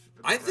sounds.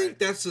 I think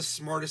that's the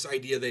smartest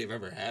idea they've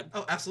ever had.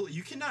 Oh, absolutely!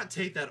 You cannot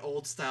take that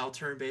old style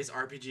turn-based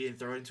RPG and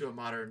throw it into a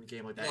modern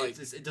game like that. Like,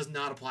 It does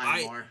not apply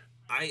anymore.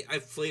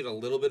 I've played a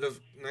little bit of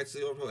Knights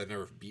of the Old Republic. I've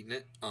never beaten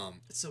it.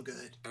 It's so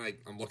good. And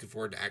I'm looking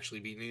forward to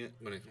actually beating it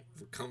when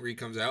it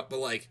comes out. But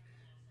like,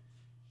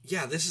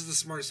 yeah, this is the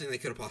smartest thing they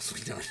could have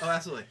possibly done. Oh,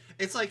 absolutely!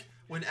 It's like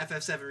when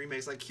FF7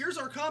 remakes, like, here's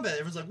our combat.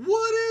 Everyone's like,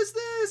 what is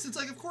this? It's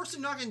like, of course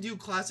they're not going to do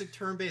classic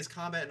turn-based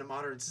combat in a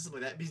modern system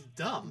like that. It'd be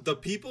dumb. The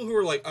people who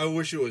are like, I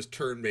wish it was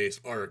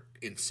turn-based are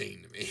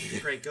insane to me.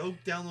 Great, go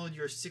download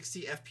your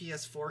 60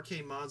 FPS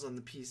 4K mods on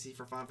the PC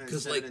for Final Fantasy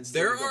VII. Because like,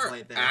 there are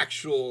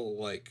actual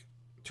like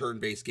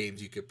turn-based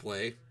games you could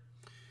play,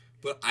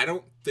 but I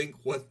don't think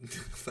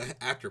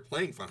after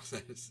playing Final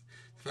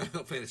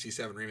Fantasy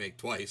VII Remake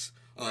twice,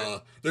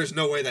 there's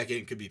no way that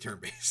game could be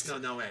turn-based.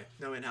 No way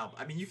in hell.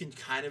 I mean, you can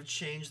kind of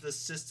change the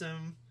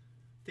system,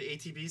 the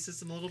ATB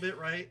system a little bit,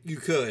 right? You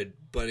could,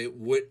 but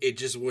it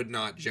just would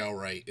not gel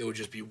right. It would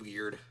just be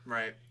weird.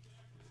 Right.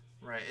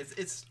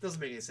 It doesn't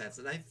make any sense,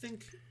 and I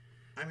think,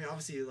 I mean,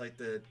 obviously, like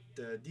the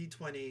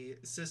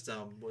D20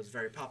 system was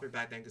very popular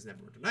back then because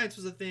Neverwinter Nights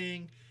was a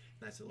thing.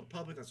 Knights of the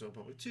Republic, Knights of the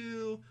Republic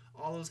 2,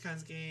 all those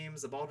kinds of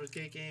games, the Baldur's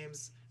Gate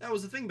games. That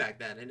was the thing back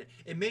then, and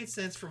it made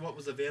sense for what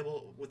was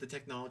available with the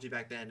technology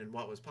back then and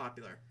what was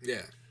popular.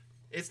 Yeah.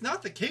 It's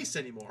not the case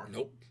anymore.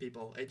 Nope.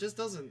 People. It just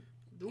doesn't.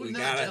 We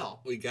gotta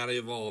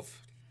evolve.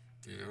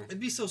 You know? It'd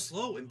be so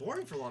slow and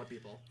boring for a lot of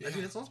people. Yeah. I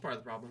mean, that's also part of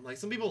the problem. Like,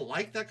 some people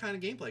like that kind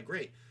of gameplay.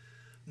 Great.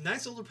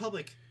 Knights of the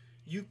Republic,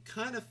 you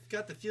kind of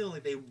got the feeling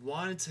like they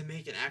wanted to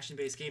make an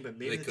action-based game, but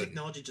maybe the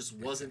technology just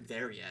wasn't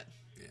there yet.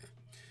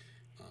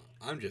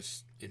 I'm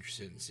just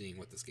interested in seeing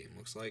what this game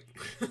looks like,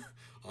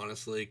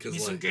 honestly. Cause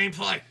need some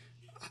gameplay.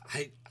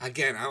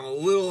 I'm a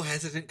little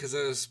hesitant because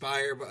of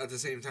Aspyr, but at the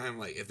same time,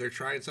 like, if they're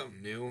trying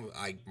something new,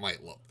 I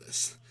might love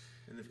this.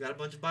 And they've got a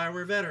bunch of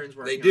BioWare veterans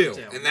working on it. They do,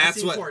 too. and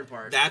that's the important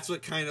part. That's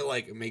what kind of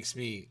like makes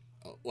me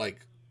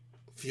like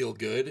feel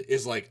good.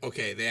 Is like,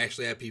 okay, they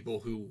actually have people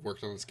who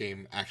worked on this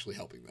game actually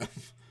helping them.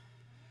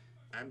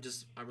 I'm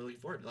really looking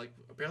forward. Like,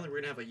 apparently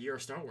we're gonna have a year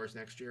of Star Wars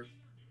next year.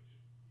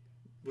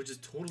 Which is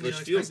totally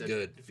unexpected. Feels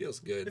good. It feels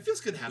good. It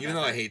feels good to have even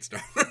though I hate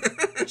Star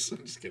Wars.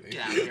 I'm just kidding.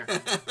 Get out of here.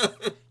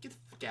 Get the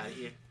fuck out of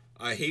here.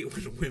 I hate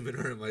when women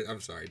are in my...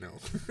 I'm sorry, no.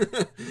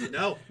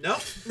 No.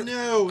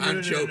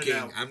 I'm joking.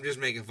 No. I'm just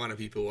making fun of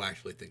people who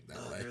actually think that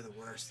way. They're the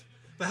worst.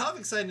 But how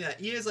exciting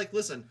that EA is like,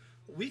 listen,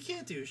 we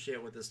can't do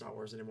shit with this Star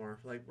Wars anymore.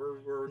 Like,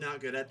 we're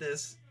not good at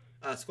this.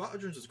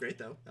 Squadrons was great,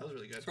 though. That was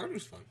really good. Squadrons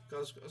was fun.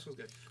 Squadrons was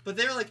good. But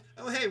they're like,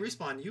 oh, hey,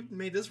 Respawn, you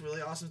made this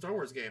really awesome Star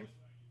Wars game.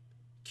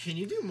 Can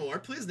you do more,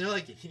 please? And they're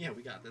like, yeah,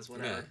 we got this,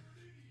 whatever. Yeah.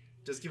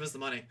 Just give us the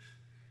money.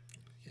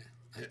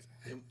 Yeah.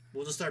 And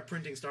we'll just start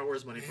printing Star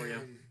Wars money for you.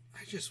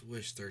 I just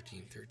wish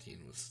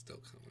 1313 was still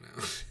coming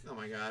out. Oh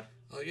my god.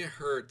 Like, it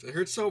hurt. It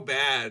hurt so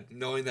bad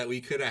knowing that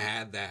we could have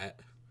had that.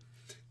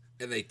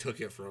 And they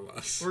took it from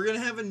us. We're going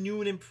to have a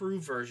new and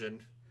improved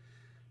version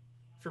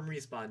from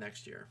Respawn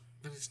next year.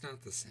 But it's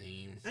not the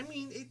same. I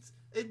mean,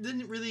 it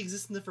didn't really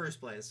exist in the first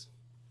place.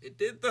 It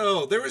did,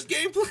 though. There was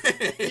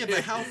gameplay. Yeah,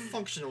 but how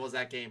functional was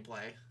that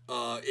gameplay?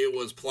 It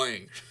was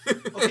playing.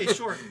 Okay,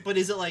 sure. But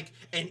is it like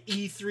an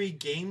E3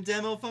 game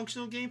demo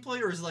functional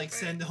gameplay, or is it like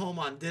send home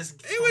on this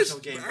functional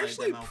gameplay demo? It was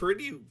actually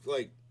pretty,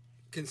 like,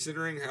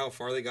 considering how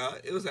far they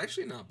got, it was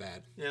actually not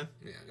bad. Yeah.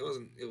 Yeah,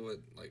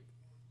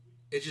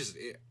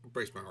 it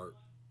breaks my heart.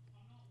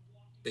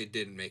 They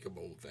didn't make a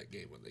Boba Fett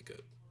game when they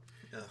could.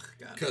 Ugh,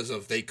 God. Because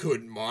if they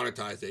couldn't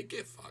monetize it,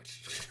 get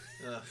fucked.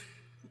 Ugh.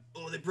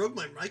 Oh, they broke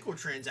my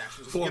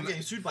microtransactions. I'm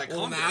getting sued by Congress.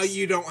 Well, now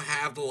you don't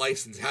have the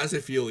license. How does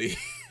it feel?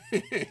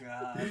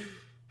 God.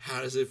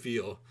 How does it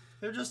feel?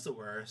 They're just the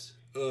worst.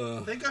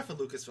 Thank God for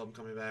Lucasfilm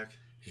coming back.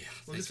 Yeah,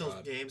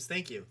 Lucasfilm Games.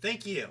 Thank you.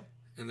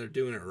 And they're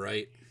doing it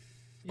right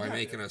by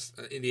making us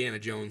an Indiana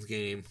Jones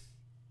game.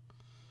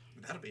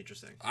 That'll be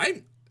interesting.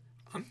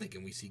 I'm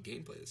thinking we see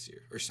gameplay this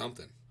year or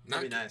something.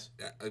 That'd be nice.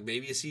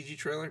 Maybe a CG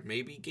trailer.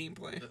 Maybe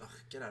gameplay. Ugh,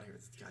 get out of here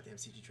with this goddamn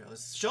CG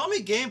trailers. Show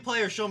me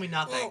gameplay or show me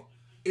nothing. Well,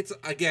 it's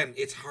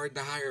hard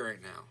to hire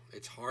right now.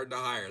 It's hard to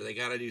hire. They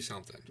got to do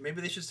something.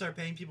 Maybe they should start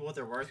paying people what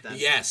they're worth then.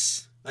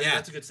 Yes. I think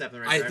that's a good step in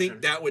the right direction. I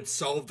think that would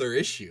solve their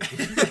issue.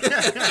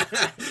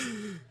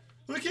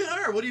 We can't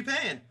hire. What are you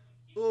paying?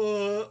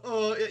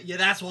 Yeah,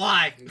 that's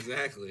why.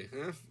 Exactly.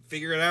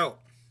 Figure it out,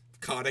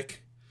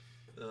 Kotick.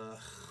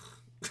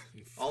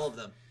 All of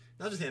them.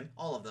 Not just him.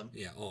 All of them.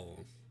 Yeah, all of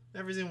them.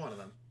 Every single one of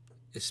them.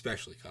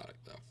 Especially Kotick,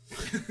 though.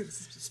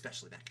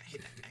 Especially that guy. I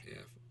hate that guy. Yeah,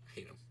 I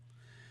hate him.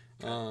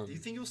 Do you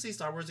think you'll see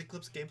Star Wars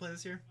Eclipse gameplay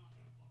this year?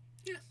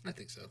 Yeah, I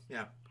think so.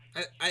 Yeah.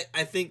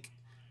 I think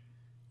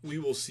we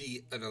will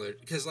see another...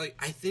 Because, like,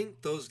 I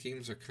think those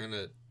games are kind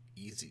of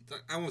easy.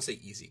 I won't say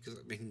easy,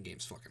 because making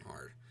games fucking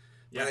hard.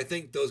 Yeah. But I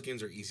think those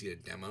games are easy to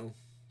demo.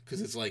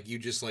 Because it's like, you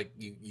just, like,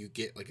 you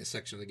get, like, a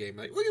section of the game,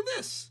 like, look at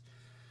this!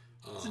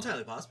 It's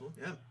entirely possible,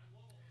 yeah.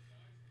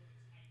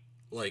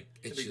 Like,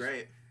 it'd be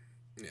great.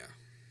 Yeah.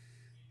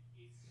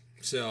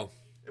 So...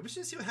 We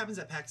should see what happens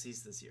at PAX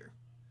East this year.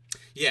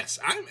 Yes,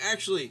 I'm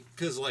actually,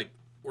 because, like,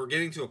 we're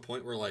getting to a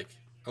point where, like,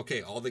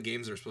 okay, all the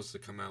games that are supposed to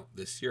come out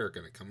this year are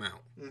going to come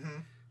out. Mm-hmm.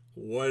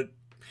 What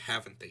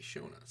haven't they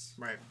shown us?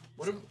 Right.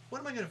 What am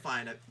I going to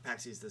find at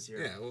PAX East this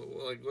year? Yeah,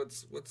 well, like,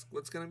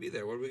 what's going to be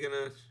there? What are we going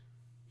to...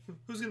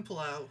 Who's going to pull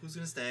out? Who's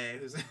going to stay?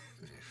 Who's going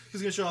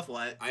to show off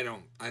what? I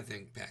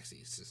think PAX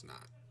East is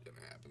not going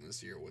to happen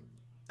this year with...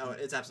 Oh,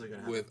 it's absolutely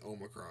going to happen. With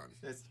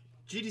Omicron.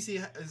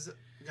 GDC is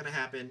going to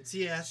happen.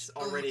 CES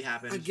already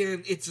happened.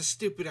 Again, it's a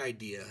stupid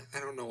idea. I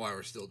don't know why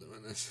we're still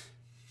doing this.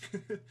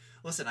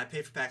 Listen, I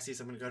paid for PAX East.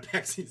 I'm going to go to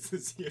PAX East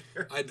this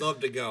year. I'd love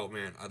to go,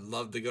 man. I'd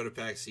love to go to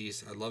PAX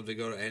East. I'd love to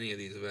go to any of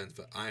these events,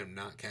 but I am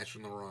not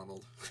catching the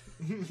Ronald.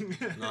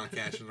 Not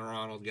catching the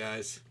Ronald,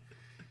 guys.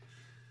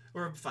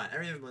 We're fine.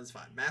 Everyone's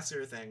fine. Masks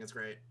are a thing. It's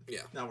great.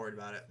 Yeah. Not worried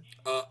about it.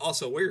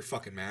 Also, wear your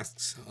fucking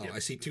masks. Yep. I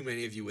see too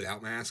many of you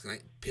without masks, and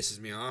it pisses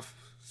me off.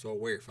 So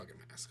wear your fucking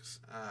masks.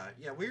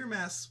 Yeah, wear your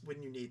masks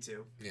when you need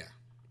to. Yeah.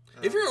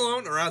 If you're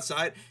alone or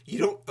outside, you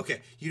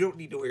don't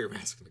need to wear your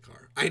mask in the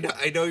car. I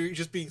know you're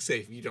just being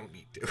safe. You don't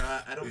need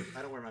to. I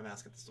don't wear my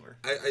mask at the store.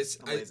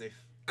 I'm lazy.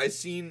 I've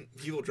seen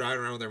people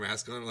driving around with their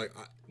mask on. I'm like,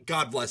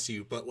 God bless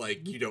you, but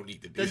like you don't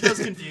need to do that. That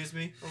does confuse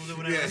me a little bit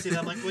whenever I see that.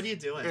 I'm like, what are you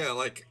doing? Yeah,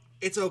 like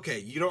it's okay.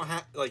 You don't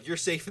have you're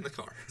safe in the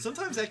car.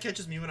 Sometimes that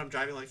catches me when I'm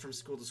driving like from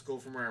school to school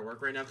from where I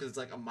work right now because it's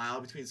like a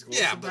mile between schools.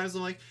 Yeah, sometimes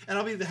I'm like, and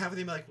I'll be half of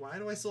the day like, why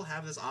do I still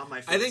have this on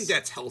my face? I think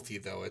that's healthy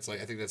though. It's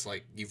like I think that's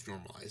like you've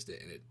normalized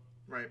it and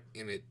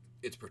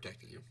it's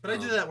protecting you. But I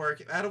do that at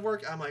work. Out of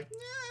work, I'm like,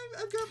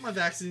 yeah, I've got my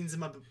vaccines in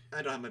my.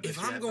 I don't have my. If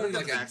I'm going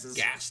like a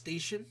gas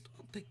station,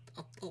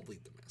 I'll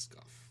leave the mask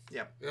off.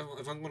 Yeah.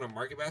 If I'm going to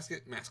Market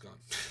Basket, mask on,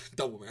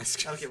 double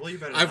mask. Okay, well you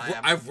better.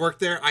 I've worked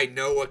there. I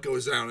know what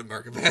goes down in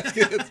Market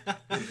Basket.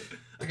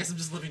 I guess I'm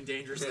just living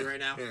dangerously right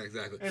now. Yeah,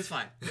 exactly. It's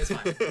fine. It's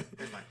fine.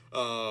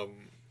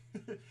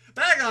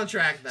 Back on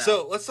track though.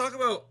 So let's talk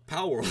about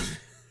Palworld.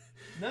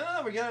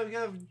 No, we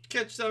gotta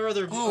catch our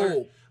other.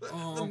 The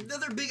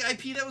other big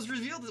IP that was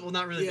revealed. Well,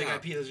 not really big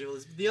IP that was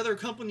revealed. The other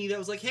company that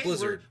was like, hey,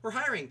 we're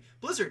hiring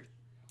Blizzard.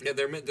 Yeah,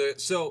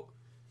 so.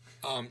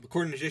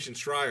 According to Jason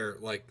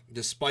Schreier, like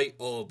despite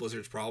all of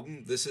Blizzard's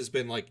problem, this has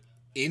been like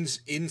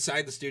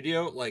inside the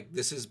studio. Like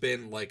this has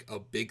been like a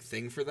big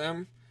thing for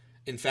them.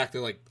 In fact,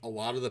 they're like a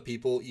lot of the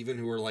people, even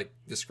who are like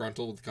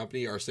disgruntled with the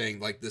company, are saying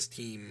like this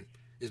team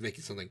is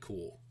making something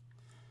cool.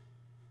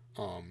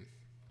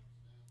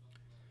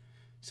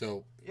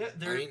 So yeah,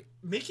 they're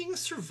making a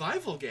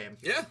survival game.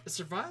 Yeah, a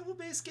survival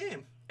based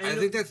game. And I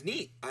think that's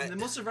neat. The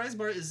most surprising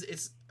part is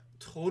it's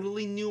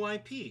totally new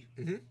IP.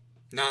 Mm-hmm.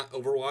 Not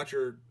Overwatch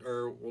or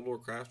World of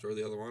Warcraft or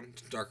the other one,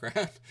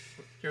 StarCraft.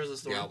 Here's the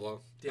story. Diablo.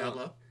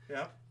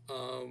 Yeah.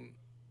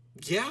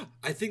 Yeah,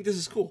 I think this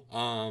is cool.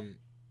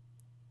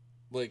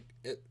 Like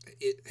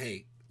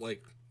hey,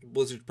 like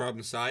Blizzard's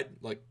problem aside,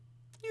 like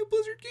new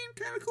Blizzard game,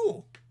 kind of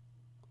cool.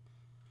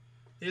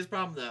 Here's the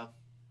problem though.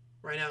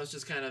 Right now it's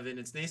just kind of in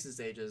its nascent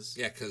stages.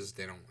 Yeah, because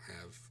they don't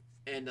have.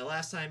 And the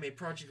last time a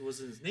project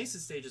was in its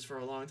nascent stages for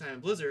a long time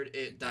in Blizzard,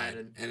 it died.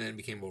 And then it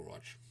became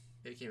Overwatch.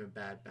 It became a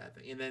bad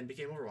thing. And then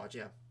became Overwatch,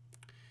 yeah.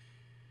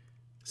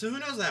 So who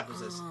knows what happens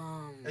to this?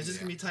 Is this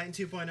going to be Titan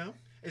 2.0?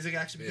 Is it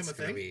actually become a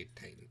thing? It's going to be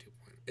Titan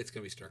 2.0. It's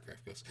going to be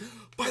StarCraft Ghost.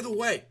 By the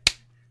way,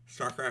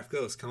 StarCraft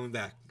Ghost coming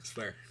back. I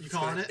swear. You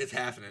calling it? It's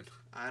happening.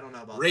 I don't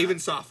know about Raven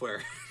that.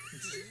 Software.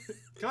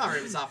 Come on,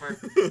 Raven Software.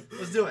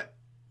 Let's do it.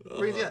 We're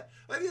going to do that.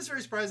 I think it's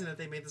very surprising that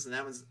they made this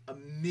announcement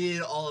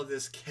amid all of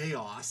this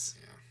chaos.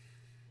 Yeah.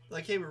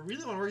 Like, hey, we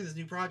really want to work on this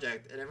new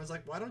project. And everyone's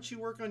like, why don't you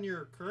work on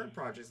your current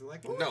projects? And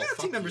like, well, we got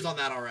team members on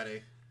that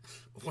already.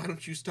 Why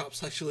don't you stop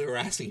sexually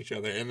harassing each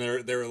other? And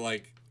they're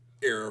like,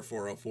 error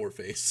 404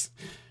 face.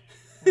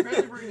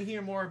 Apparently we're going to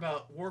hear more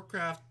about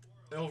Warcraft,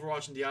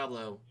 Overwatch, and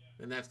Diablo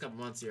in the next couple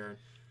months here.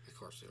 Of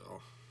course they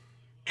will.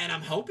 And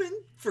I'm hoping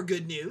for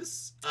good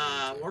news.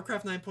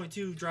 Warcraft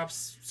 9.2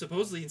 drops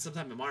supposedly in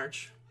sometime in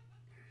March.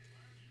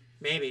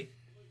 Maybe.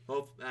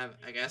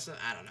 I guess.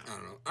 I don't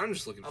know. I'm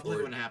just looking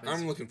forward. When it happens.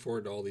 I'm looking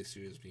forward to all these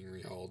studios being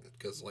rehauled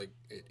because, like,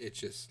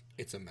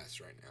 it's a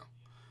mess right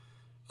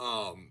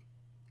now.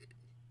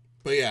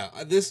 But yeah,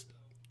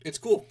 it's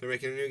cool. They're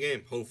making a new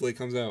game. Hopefully, it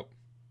comes out.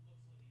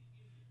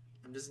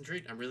 I'm just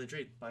intrigued. I'm really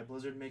intrigued by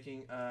Blizzard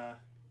making.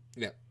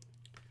 Yeah.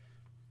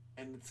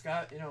 And it's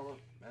got,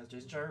 as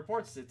Jason Schreier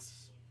reports,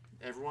 it's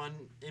everyone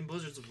in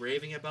Blizzard's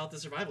raving about the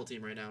survival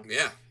team right now.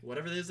 Yeah.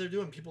 Whatever it is they're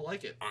doing, people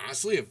like it.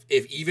 Honestly,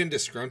 if even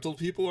disgruntled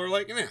people are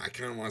like, I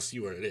kind of want to see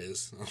what it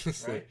is.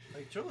 Honestly. Right?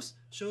 Like, show us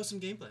some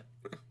gameplay.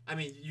 I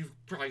mean, you've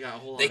probably got a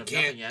whole lot of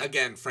nothing yet.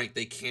 Again, Frank,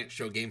 they can't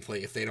show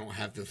gameplay if they don't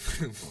have the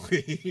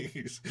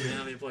employees. They don't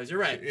have the employees. You're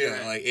right. Yeah, you're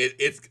right. like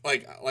it's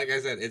like I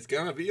said, it's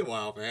gonna be a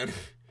while, man.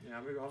 Yeah,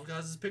 I've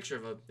got this picture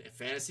of a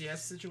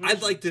fantasy-esque situation.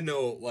 I'd like to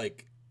know,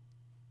 like,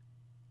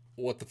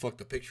 what the fuck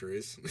the picture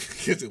is,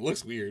 because it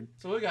looks weird.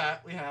 So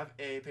we have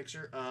a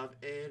picture of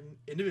an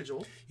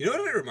individual. You know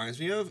what it reminds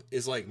me of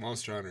is like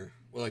Monster Hunter,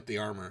 or like the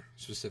armor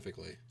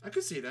specifically. I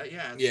could see that.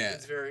 Yeah.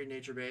 It's very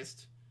nature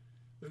based.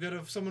 We've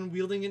got someone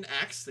wielding an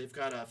axe. They've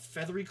got a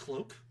feathery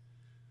cloak.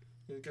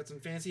 They've got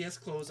some fancy ass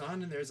clothes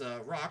on, and there's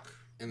a rock.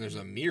 And there's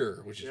a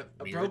mirror, which is a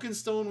weird. broken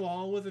stone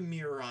wall with a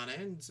mirror on it,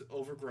 and it's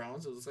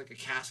overgrown, so it looks like a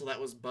castle that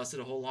was busted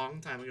a whole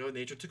long time ago.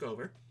 Nature took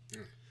over.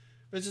 Yeah.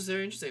 But it's just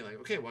very interesting. Like,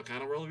 okay, what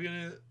kind of world are we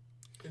gonna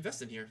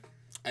invest in here?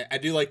 I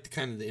do like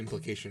the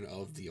implication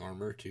of the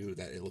armor too,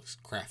 that it looks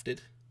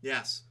crafted.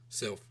 Yes.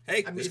 So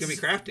hey, I mean, it's gonna be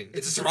crafting.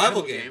 It's a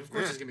survival game. Of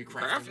course, it's gonna be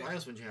crafting. Why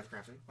else wouldn't you have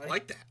crafting? I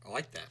like that. I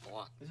like that a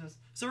lot.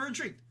 So we're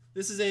intrigued.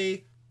 This is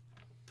a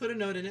put a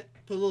note in it,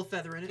 put a little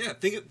feather in it.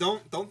 Yeah,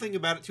 don't think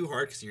about it too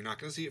hard because you're not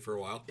gonna see it for a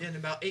while. In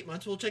about 8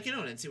 months, we'll check in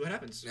on it and see what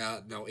happens.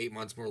 No, 8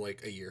 months, more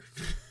like a year.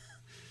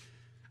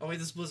 Oh wait,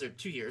 this is Blizzard,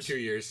 2 years. 2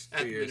 years. At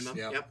 2 the years.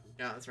 minimum. Yep.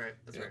 Yeah, that's right.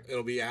 That's right.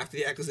 It'll be after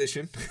the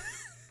acquisition.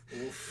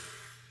 Oof.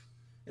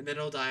 And then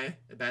it'll die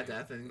a bad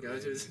death and go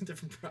to a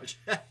different project.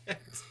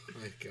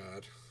 My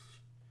God.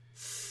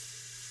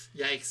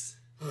 Yikes.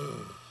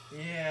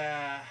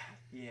 Yeah.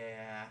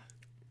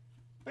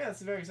 But yeah,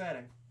 it's very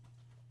exciting.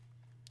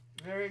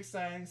 Very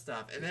exciting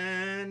stuff. And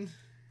then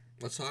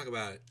Let's talk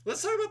about it.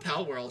 let's talk about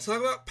Pal World. Let's talk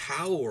about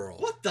Pal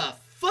World. What the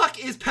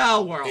fuck is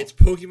Pal World? It's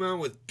Pokemon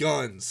with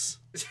guns.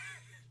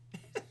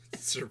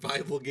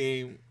 Survival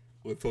game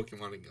with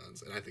Pokemon and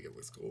guns, and I think it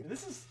looks cool.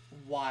 This is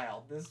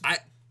wild.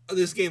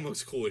 This game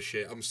looks cool as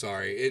shit. I'm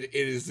sorry. It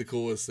is the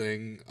coolest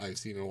thing I've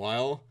seen in a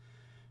while.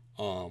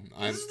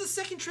 This is the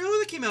second trailer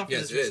that came out for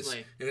Yes, this it is,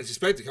 recently. and it's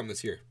expected to come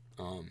this year.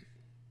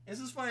 This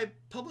is by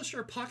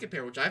publisher Pocket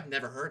Pair, which I've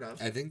never heard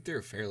of. I think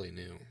they're fairly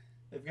new.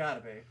 They've got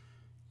to be.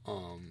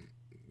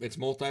 It's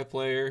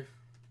multiplayer.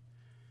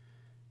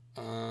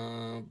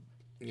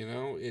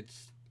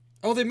 It's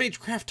they made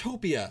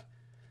Craftopia.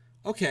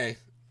 Okay,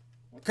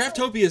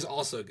 Craftopia is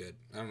also good.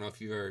 I don't know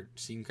if you've ever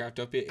seen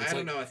Craftopia. I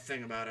don't know a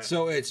thing about it.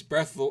 So it's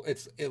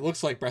it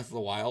looks like Breath of the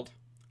Wild.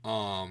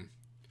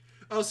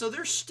 Oh, so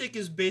their shtick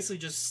is basically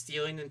just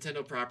stealing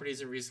Nintendo properties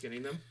and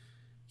reskinning them?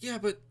 Yeah,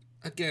 but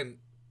again,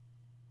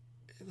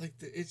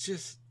 it's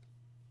just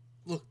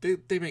look,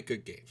 they make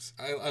good games.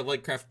 I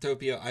like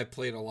Craftopia. I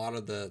played a lot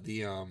of the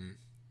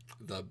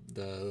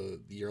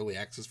early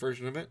access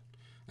version of it.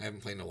 I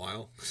haven't played in a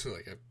while, so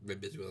I've been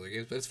busy with other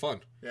games, but it's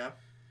fun. Yeah.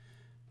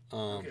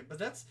 Okay, but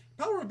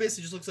Power World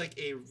basically just looks like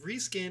a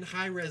reskinned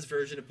high-res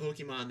version of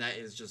Pokemon that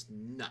is just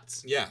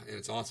nuts. Yeah, and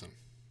it's awesome.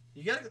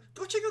 You gotta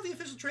go check out the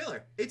official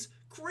trailer. It's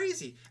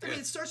crazy. I mean,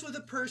 it starts with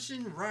a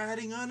person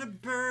riding on a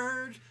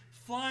bird,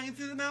 flying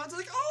through the mountains.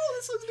 Like, oh,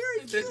 this looks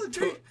very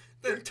cute.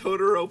 Then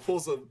Totoro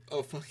pulls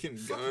a fucking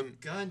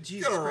gun.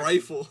 Jesus Got a Christ.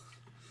 rifle.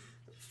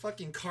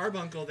 Fucking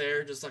Carbuncle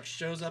there just like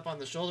shows up on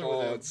the shoulder Oh,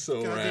 with a it's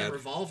so goddamn rad.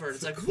 revolver.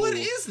 It's like, cool. what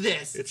is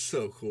this? It's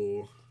so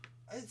cool.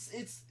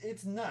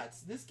 It's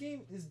nuts. This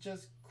game is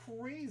just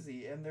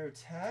crazy, and their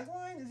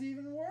tagline is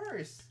even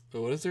worse.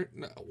 But what is there?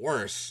 No,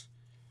 worse.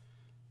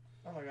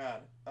 Oh my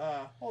god.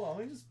 Hold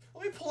on.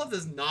 Let me pull up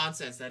this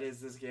nonsense that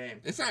is this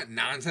game. It's not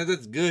nonsense.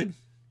 It's good.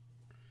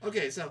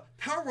 Okay, so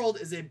Power World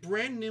is a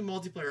brand new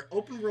multiplayer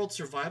open world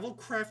survival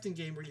crafting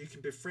game where you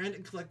can befriend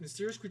and collect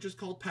mysterious creatures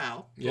called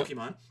POW, Yep.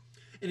 Pokemon,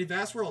 in a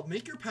vast world.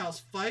 Make your pals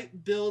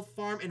fight, build,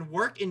 farm, and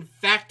work in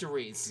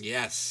factories.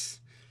 Yes.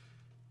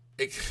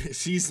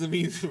 She's the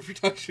means of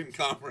production,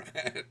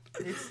 comrade.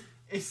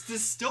 It's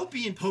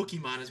dystopian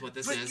Pokemon is what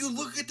this But is. you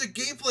look at the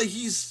gameplay,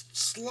 he's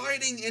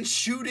sliding and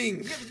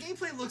shooting. Yeah, the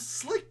gameplay looks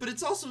slick, but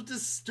it's also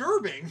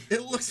disturbing.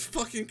 It looks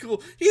fucking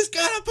cool. He's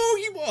got a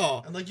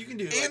Pokeball. And like you can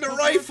do And like, a Pokemon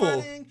rifle.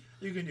 fighting,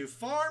 you can do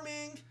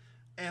farming,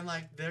 and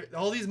like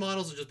all these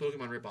models are just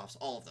Pokemon ripoffs.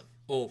 All of them.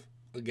 Oh,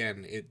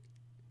 again,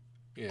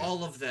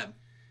 All of them.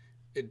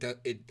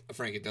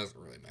 Frank, it doesn't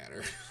really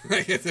matter.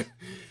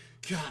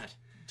 God.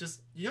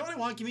 Just, you know what I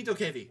want? Give me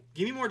Dokevi.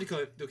 Give me more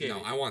Dokevi.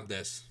 No, I want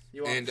this.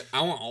 You want- And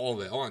I want all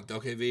of it. I want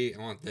Dokevi. I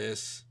want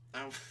this.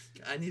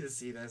 I need to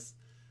see this.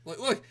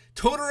 Look,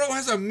 Totoro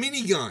has a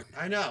minigun.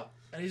 I know.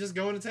 And he's just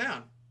going to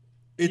town.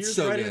 It's You're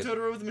so riding good. a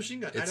Totoro with a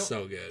machine gun. It's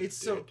so good. It's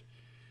so...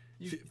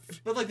 dude.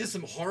 But like there's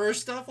some horror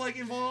stuff like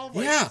involved.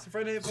 Like, Yeah,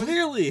 Friday Night Funkin'.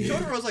 clearly.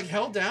 Totoro's like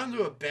held down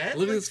to a bed.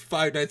 Look at Like, this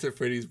Five Nights at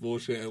Freddy's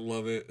bullshit. I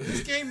love it.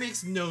 This game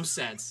makes no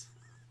sense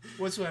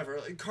whatsoever.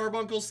 Like,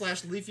 Carbuncle /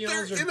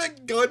 Leafeons They're are... in a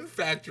gun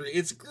factory.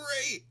 It's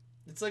great.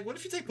 It's like, what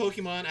if you take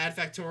Pokemon, add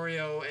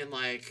Factorio, and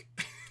like...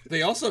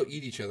 They also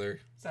eat each other.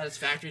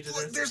 Satisfactory to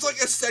this. There's like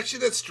a section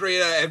that's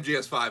straight out of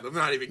MGS5. I'm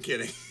not even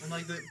kidding. And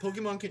like the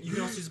Pokemon, you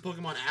can also use the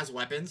Pokemon as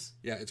weapons.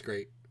 Yeah, it's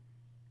great.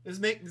 This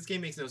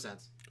game makes no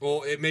sense.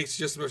 Well, it makes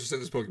just as much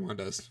sense as Pokemon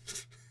does.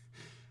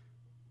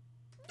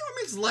 No,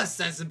 it makes less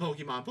sense than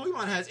Pokemon.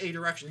 Pokemon has a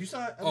direction. You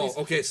saw.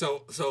 Okay. So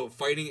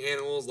fighting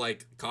animals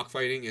like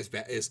cockfighting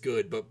is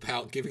good, but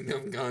giving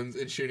them guns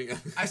and shooting them.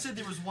 I said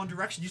there was one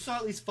direction. You saw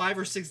at least 5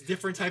 or 6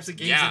 different types of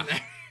games Yeah. in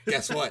there.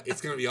 Guess what?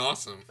 It's gonna be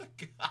awesome.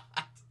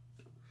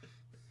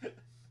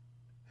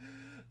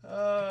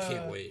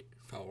 Can't wait.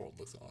 Power World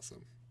looks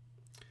awesome.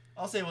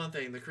 I'll say one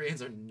thing: the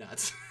Koreans are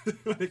nuts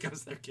when it comes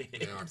to their games.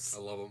 They are.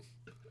 I love them.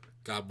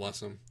 God bless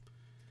them.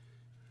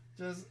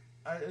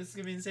 It's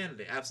gonna be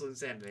insanity, absolute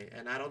insanity,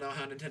 and I don't know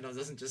how Nintendo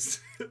doesn't just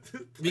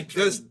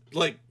Because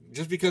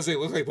just because they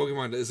look like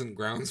Pokemon isn't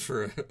grounds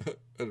for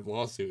a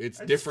lawsuit. It's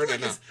different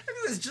enough.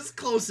 It's just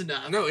close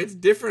enough. No, it's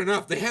different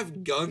enough. They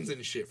have guns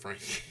and shit,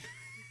 Frank.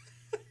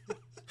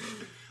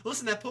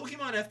 Listen, that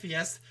Pokemon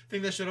FPS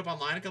thing that showed up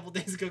online a couple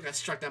days ago got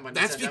struck down by Nintendo.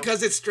 That's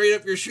because it's straight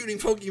up you're shooting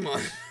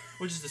Pokemon.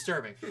 Which is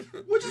disturbing.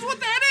 Which is what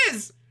that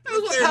is. That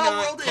is what They're Power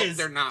not World is.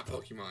 They're not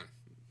Pokemon.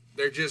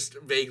 They're just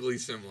vaguely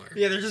similar.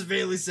 Yeah, they're just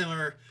vaguely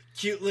similar.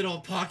 Cute little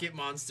pocket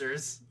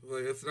monsters.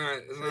 Like it's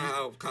not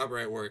how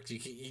copyright works.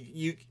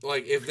 You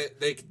like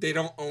if they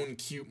don't own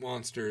cute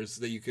monsters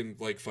that you can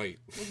like fight.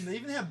 Listen, they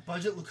even have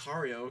budget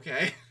Lucario,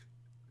 okay?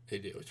 They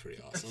do. It's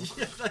pretty awesome.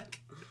 Yeah,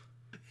 like,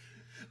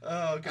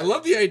 oh god. I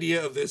love the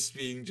idea of this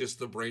being just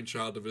the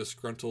brainchild of a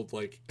disgruntled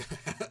like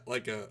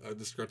a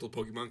disgruntled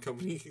Pokemon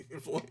company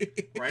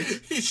employee. Right?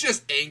 He's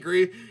just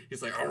angry.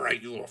 He's like, all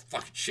right, you little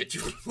fucking shit,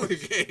 you want to play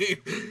a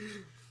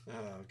game.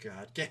 Oh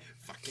god.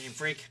 Fuck Game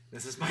Freak.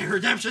 This is my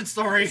redemption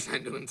story.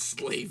 Time to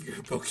enslave your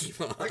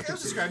Pokemon. Like I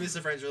was describing this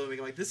to friends earlier,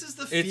 like this is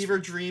the It's- fever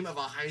dream of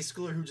a high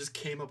schooler who just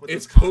came up with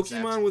It's this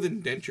concept. Pokemon with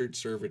indentured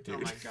servitude. Oh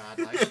my god,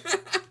 like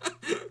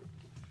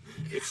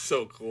It's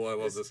so cool. I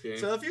love this game.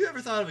 so if you ever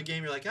thought of a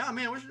game you're like, oh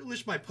man, I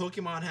wish my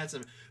Pokemon had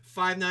some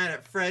Five Nights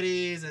at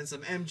Freddy's and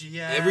some MGS.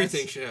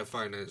 Everything should have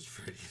Five Nights at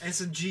Freddy's. And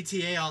some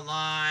GTA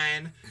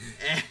Online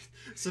and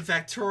some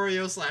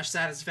Factorio /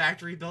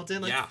 Satisfactory built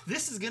in. Like, Yeah.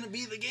 this is gonna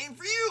be the game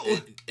for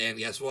you. And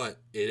guess what?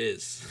 It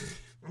is.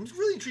 I'm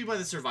really intrigued by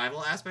the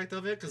survival aspect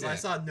of it because I Yeah.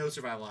 saw no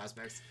survival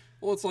aspects.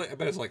 Well, it's like I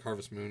bet it's like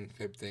Harvest Moon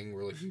type thing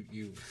where like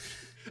you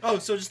Oh,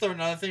 so just throw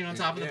another thing on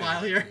top of the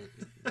pile here.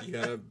 You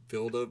gotta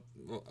build a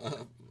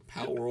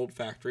Power World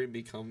factory,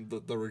 become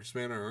the richest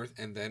man on Earth,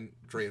 and then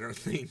drain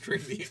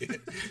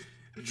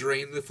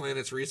the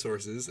planet's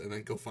resources, and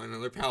then go find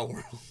another Power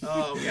World.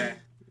 Oh, okay.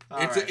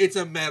 It's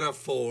a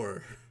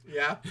metaphor.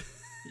 Yeah.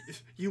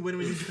 You win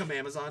when you become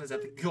Amazon. Is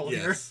that the goal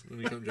Yes, when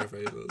you become Jeff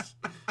Bezos.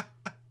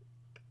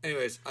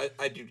 Anyways,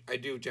 I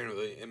do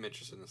generally am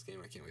interested in this game.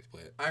 I can't wait to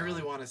play it. I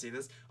really want to see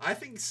this. I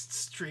think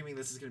streaming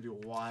this is going to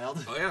be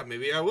wild. Oh yeah,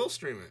 maybe I will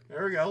stream it.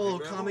 There we go. A little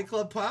Maybe I Comic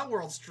Club Power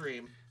World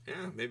stream.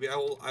 Yeah, maybe I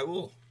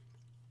will.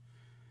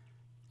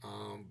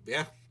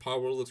 Yeah, Power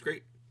World looks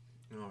great.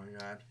 Oh my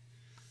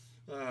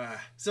god.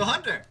 So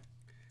Hunter,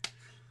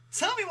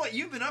 tell me what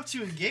you've been up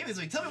to in gaming this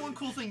week. Tell me one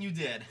cool thing you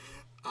did.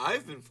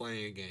 I've been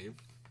playing a game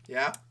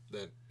Yeah.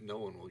 that no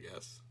one will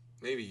guess.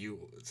 Maybe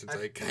you, since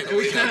We I kind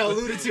kind of of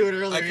alluded to it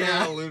earlier. I kind of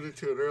Yeah. alluded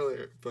to it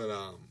earlier, but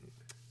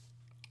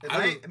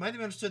It might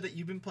have understood that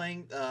you've been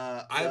playing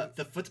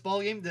the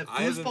football game, the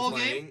I have been foosball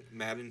playing game.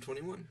 Madden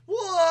 21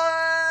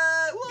 What?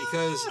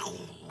 because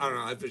I don't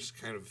know. I've just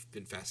kind of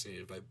been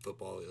fascinated by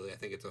football lately. I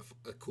think it's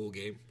a cool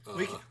game.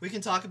 We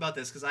can talk about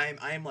this because I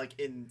am like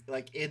in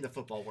the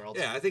football world.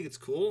 Yeah, I think it's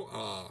cool.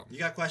 You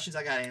got questions?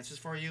 I got answers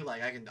for you.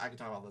 Like I can talk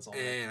about this all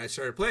day. And I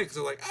started playing because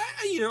I'm like,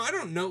 I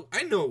don't know.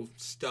 I know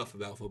stuff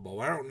about football,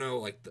 but I don't know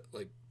like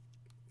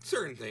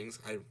certain things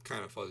I'm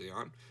kind of fuzzy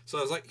on. So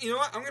I was like, you know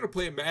what? I'm gonna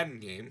play a Madden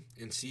game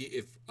and see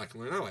if I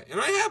can learn that way. And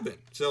I have been.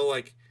 So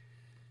like,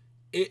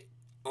 it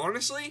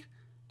honestly,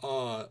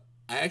 I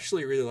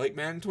actually really like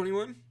Madden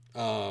 21.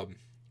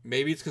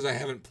 Maybe it's because I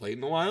haven't played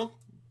in a while,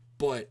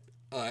 but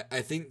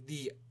I think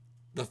the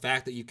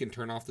fact that you can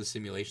turn off the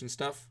simulation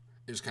stuff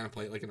and just kind of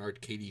play it like an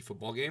arcadey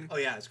football game. Oh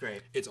yeah, it's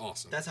great. It's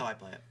awesome. That's how I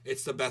play it.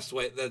 It's the best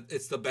way.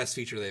 It's the best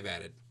feature they've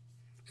added.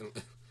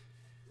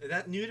 Is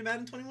that new to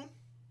Madden 21?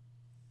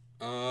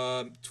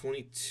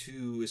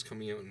 22 is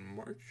coming out in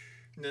March.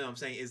 No, I'm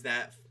saying is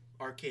that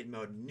arcade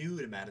mode new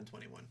to Madden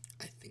 21?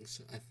 I think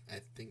so. I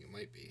think it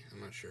might be. I'm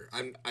not sure.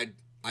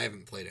 I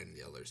haven't played any of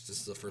the others. This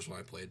is the first one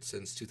I played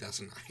since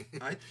 2009.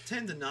 I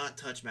tend to not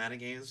touch Madden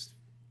games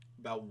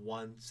about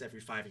once every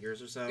 5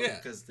 years or so. Yeah.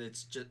 Because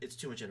it's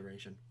too much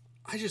iteration.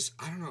 I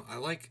don't know.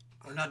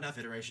 Or not enough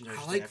iteration.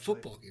 I like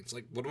football games.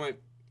 Like one of my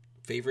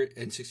favorite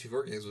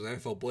N64 games was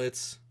NFL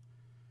Blitz.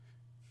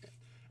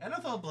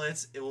 NFL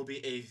Blitz, it will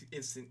be a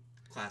instant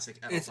classic.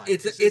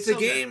 It's a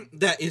game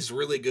that is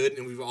really good,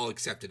 and we've all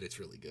accepted it's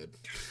really good.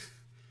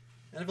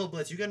 NFL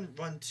Blitz, you can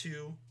run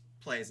 2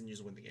 plays and you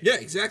just win the game. Yeah,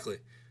 exactly.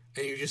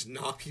 And you just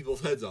knock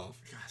people's heads off.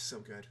 God, so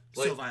good.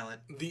 Like, so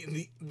violent.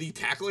 The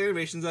tackle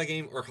animations of that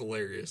game are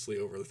hilariously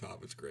over the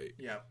top. It's great.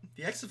 Yeah.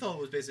 The XFL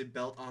was basically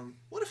built on,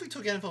 what if we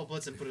took NFL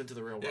Blitz and put it into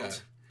the real world? Yeah.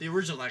 The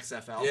original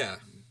XFL. Yeah.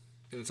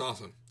 And it's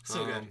awesome.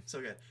 So good. So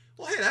good.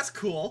 Well, hey, that's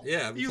cool.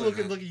 Yeah, I've been You playing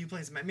look that. at you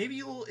playing some Madden. Maybe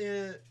you'll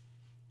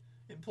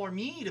implore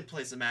me to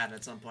play some Madden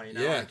at some point. You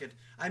know,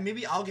 Yeah.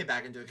 maybe I'll get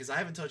back into it because I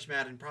haven't touched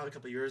Madden in probably a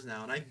couple of years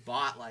now, and I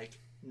bought like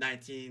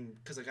 19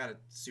 because I got it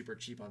super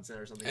cheap on sale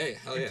or something. Hey,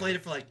 hell and yeah. played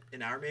it for like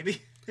an hour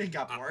maybe and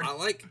got bored.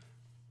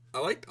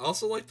 I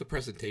also like the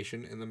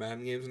presentation in the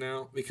Madden games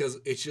now because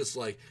it's just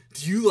like,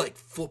 do you like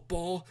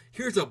football?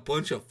 Here's a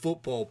bunch of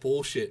football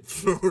bullshit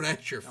thrown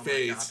at your Oh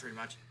face. my god, pretty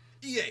much.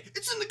 EA,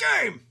 it's in the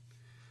game.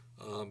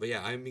 But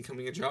yeah, I'm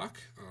becoming a jock.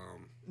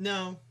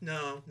 No,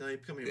 you're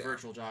becoming a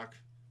virtual jock.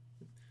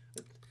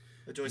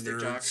 A joystick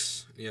jock.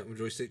 Yeah, I'm a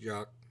joystick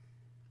jock.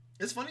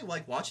 It's funny,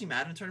 like watching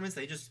Madden tournaments,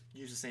 they just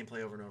use the same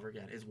play over and over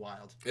again. It's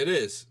wild It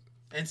is.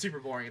 and super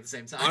boring at the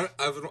same time.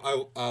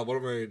 One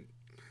of my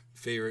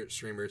favorite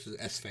streamers is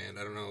SFan.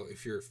 I don't know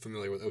if you're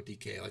familiar with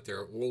OTK. Like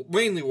they're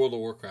mainly World of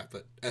Warcraft,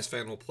 but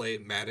SFan will play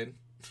Madden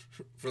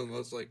for the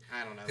most. Like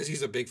I don't know. because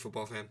he's a big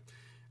football fan.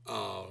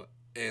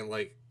 And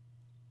like,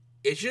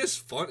 it's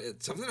just fun.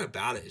 It's something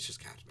about it. It's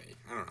just captivating.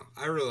 I don't know.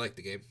 I really like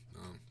the game.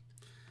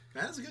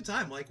 Man, it's a good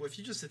time. Like, if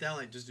you just sit down,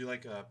 like, just do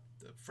like a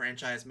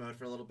franchise mode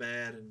for a little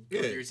bit and go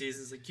through your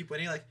seasons, like, keep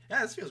winning. Like,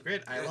 yeah, this feels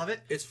great. I love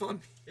it. It's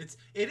fun. It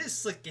is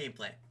slick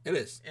gameplay. It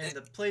is, and the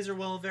plays are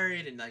well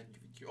varied, and like,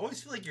 you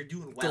always feel like you're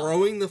doing well.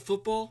 Throwing the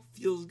football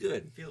feels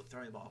good.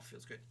 Throwing the ball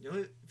feels good. You know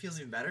what feels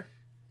even better?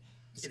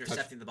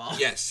 Intercepting the ball.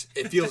 Yes,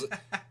 it feels.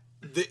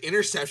 The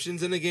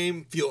interceptions in the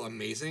game feel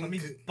amazing. I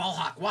mean, ball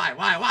hawk. Why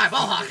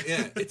ball hawk?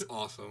 Yeah, it's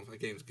awesome. The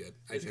game's good.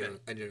 I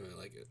genuinely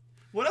like it.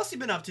 What else you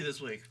been up to this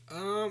week?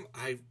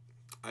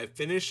 I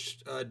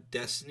finished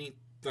Destiny.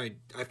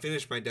 I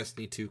finished my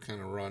Destiny 2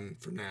 kind of run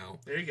for now.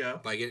 There you go.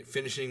 By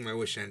finishing my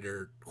Wish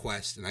Ender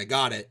quest, and I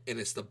got it, and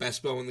it's the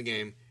best bow in the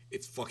game.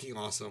 It's fucking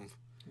awesome.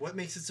 What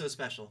makes it so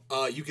special?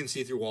 You can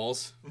see through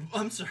walls.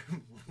 I'm sorry.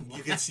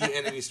 You can see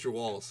enemies through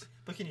walls.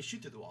 But can you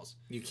shoot through the walls?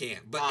 You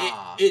can't.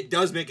 But it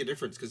does make a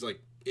difference because,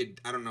 like,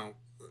 I don't know.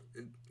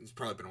 It's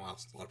probably been a while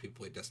since a lot of people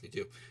played Destiny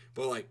 2.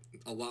 But, like,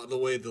 a lot of the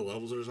way the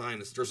levels are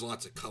designed is there's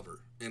lots of cover.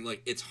 And,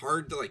 like, it's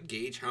hard to, like,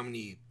 gauge how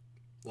many,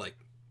 like,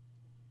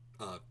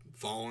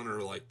 Fallen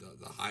or, like,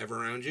 the hive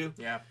around you.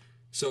 Yeah.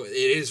 So it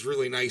is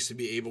really nice to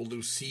be able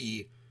to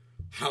see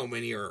how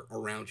many are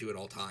around you at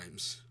all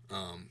times.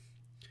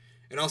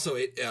 And also,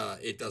 it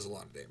does a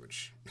lot of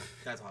damage.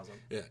 That's awesome.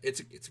 Yeah, it's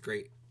a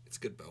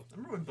good bow. I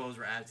remember when bows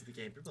were added to the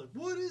game. People were like,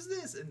 "What is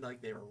this?" And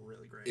like, they were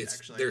really great.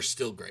 Actually, they're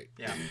still great.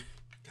 Yeah.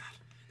 God,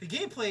 the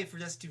gameplay for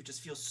Destiny 2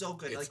 just feels so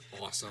good. It's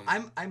like awesome.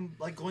 I'm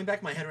like going back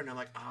in my head right now. I'm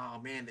like, oh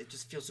man, it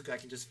just feels so good. I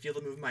can just feel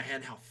the move in my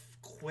hand, how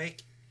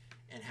quick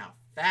and how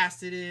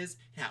fast it is,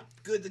 and how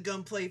good the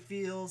gunplay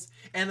feels.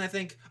 And I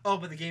think, oh,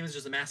 but the game is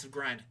just a massive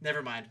grind.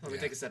 Never mind. Let me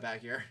take a step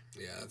back here.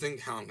 Yeah, I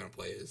think how I'm gonna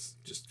play is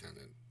just kind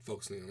of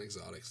focusing on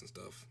exotics and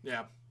stuff.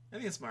 Yeah, I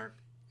think it's smart.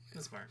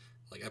 That's smart.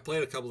 Like, I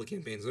played a couple of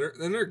campaigns,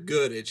 and they're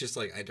good. It's just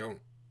like I don't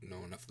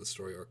know enough of the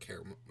story or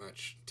care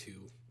much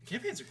to.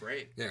 Campaigns are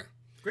great. Yeah.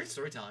 Great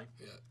storytelling.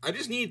 Yeah. I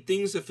just need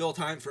things to fill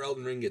time for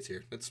Elden Ring gets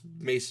here. That's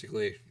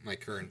basically my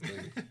current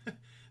thing.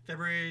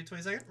 February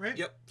 22nd, right?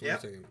 Yep.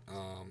 22nd.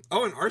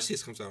 Oh, and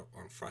Arceus comes out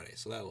on Friday,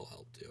 so that will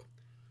help too.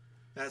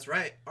 That's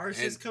right.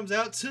 Arceus comes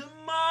out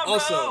tomorrow.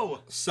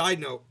 Also, side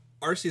note,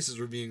 Arceus is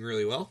reviewing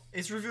really well.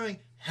 It's reviewing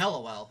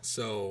hella well.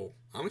 So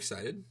I'm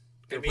excited.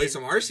 Gonna play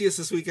some Arceus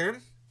this weekend.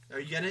 Are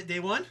you getting it day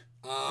one?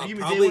 Are you a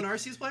probably, day one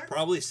Arceus player?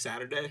 Probably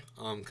Saturday.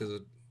 Because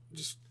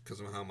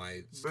of how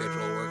my schedule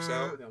works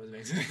out. That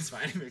makes sense. It's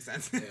fine. It makes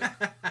sense. Yeah.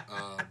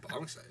 But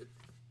I'm excited.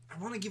 I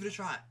want to give it a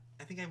shot.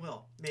 I think I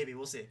will. Maybe.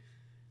 We'll see.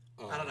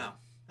 I don't know.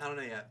 I don't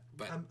know yet.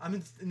 But I'm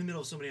in the middle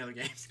of so many other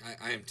games.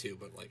 I am too,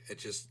 but like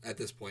it's just at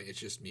this point it's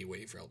just me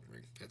waiting for Elden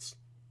Ring. It's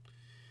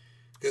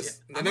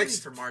because I'm waiting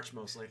for March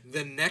mostly.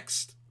 The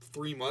next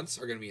 3 months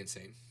are gonna be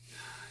insane.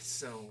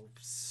 So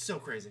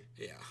crazy.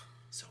 Yeah.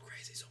 So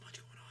crazy. So much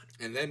going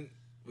on. And then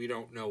we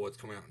don't know what's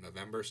coming out in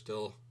November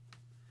still.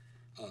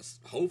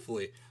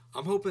 Hopefully,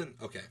 I'm hoping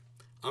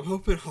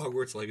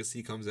Hogwarts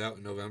Legacy comes out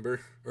in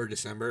November or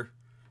December,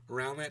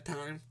 around that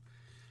time.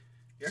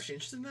 You're actually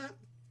interested in that?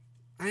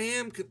 I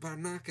am, but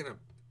I'm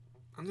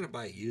gonna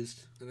buy it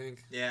used, I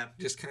think. Yeah.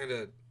 Just kind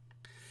of,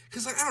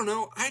 because like, I don't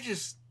know, I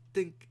just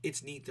think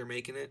it's neat they're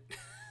making it.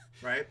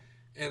 Right.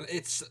 And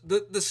it's,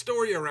 the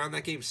story around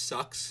that game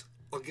sucks.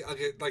 Like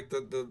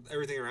the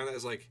everything around that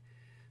is like,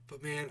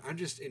 but man, I'm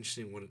just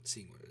interested in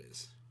seeing what it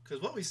is.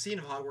 Because what we've seen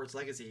of Hogwarts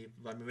Legacy,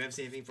 I mean, we haven't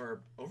seen anything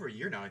for over a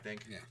year now, I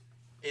think. Yeah.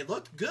 It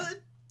looked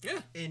good. Yeah.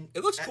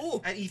 It looks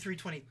cool. At E3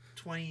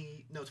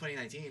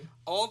 2019.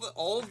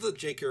 All of the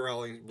J.K.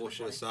 Rowling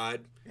bullshit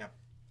aside, yeah,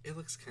 it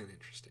looks kind of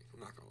interesting. I'm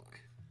not gonna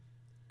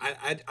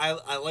lie.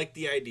 I like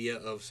the idea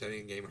of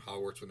setting a game at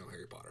Hogwarts with no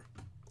Harry Potter.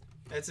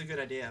 It's a good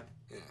idea.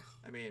 Yeah.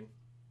 I mean,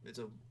 it's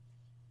a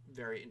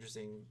very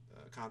interesting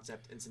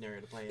concept and scenario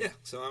to play in. Yeah,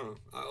 so I don't know.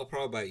 I'll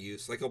probably buy it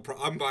used. Like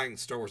I'm buying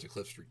Star Wars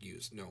Eclipse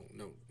used. No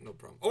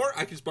problem. Or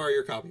I can just borrow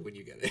your copy when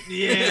you get it.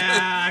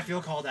 Yeah, I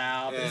feel called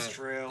out. Yeah, it's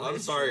true. I'll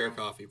just borrow your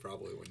copy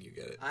probably when you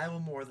get it. I will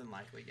more than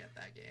likely get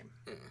that game.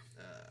 Yeah.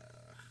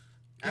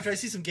 After I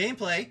see some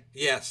gameplay.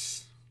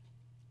 Yes.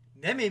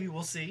 Then maybe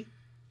we'll see.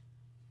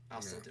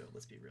 I'll still do it.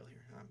 Let's be real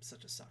here. I'm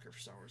such a sucker for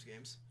Star Wars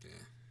games.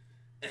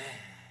 Yeah.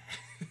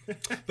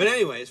 But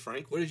anyways,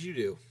 Frank, what did you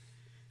do?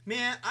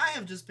 Man, I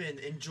have just been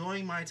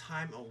enjoying my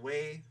time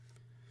away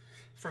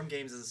from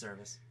games as a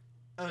service.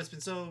 Oh, it's been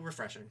so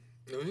refreshing.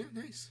 Oh yeah,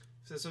 nice.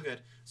 So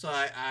good. So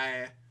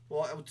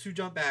to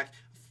jump back,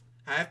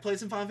 I have played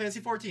some Final Fantasy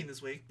 14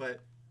 this week, but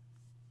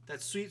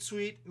that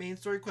sweet main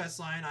story quest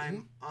line,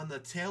 I'm on the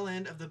tail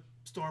end of the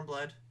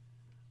Stormblood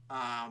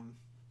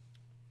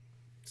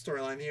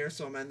storyline here.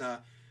 So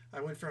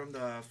I went from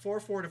the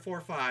 4.4 to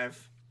 4.5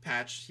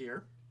 patch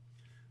here.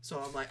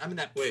 So I'm in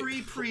that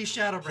pre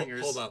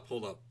Shadowbringers.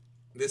 Hold up.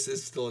 This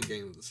is still a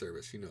game of the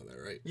service. You know that,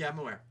 right? Yeah, I'm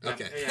aware.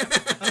 Okay. Yeah.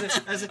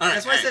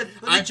 That's why I said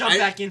let me jump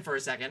back in for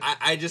a second.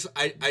 I just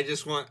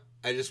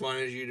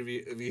wanted you to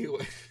be.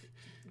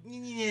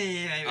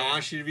 Yeah, I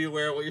want you to be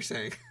aware of what you're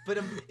saying. But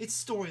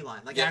it's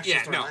storyline, like Yeah, actual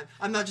yeah, storyline. no.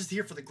 I'm not just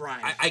here for the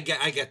grind. I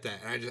get that.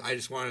 And I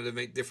just wanted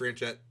to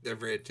differentiate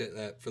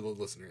that for the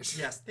listeners.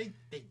 Yes, they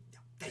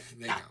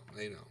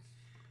know.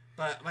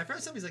 But my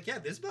friend told me, he's like, yeah,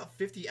 there's about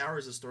 50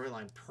 hours of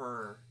storyline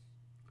per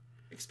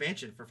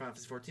expansion for Final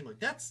Fantasy 14. Like,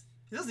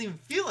 it doesn't even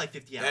feel like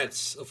 50 hours.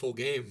 That's a full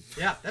game.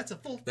 Yeah, that's a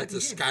full That's a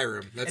game.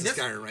 Skyrim. That's a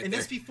Skyrim right and there.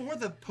 that's before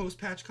the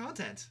post-patch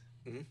content.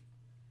 Mm-hmm. And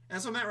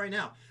that's what I'm at right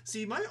now.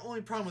 See, my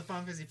only problem with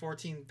Final Fantasy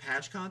 14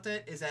 patch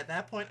content is at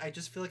that point, I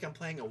just feel like I'm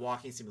playing a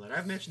walking simulator.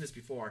 I've mentioned this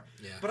before.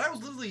 Yeah. But I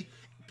was literally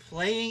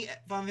playing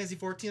Final Fantasy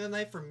 14 the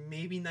night for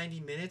maybe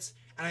 90 minutes,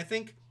 and I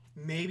think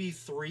maybe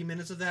 3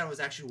 minutes of that I was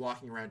actually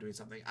walking around doing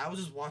something. I was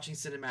just watching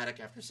cinematic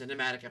after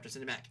cinematic after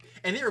cinematic.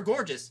 And they were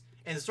gorgeous,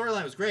 and the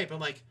storyline was great, but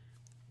I'm like,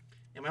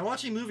 am I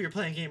watching a movie or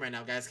playing a game right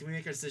now, guys? Can we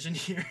make a decision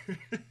here?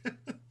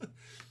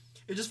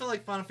 It just felt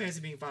like Final Fantasy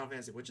being Final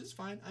Fantasy, which is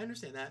fine. I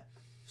understand that.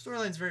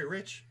 Storyline's very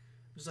rich.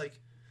 It was like,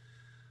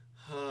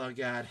 oh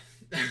god,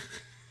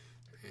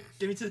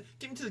 give me to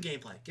the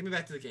gameplay. Give me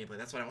back to the gameplay.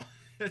 That's what I want.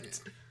 Yeah.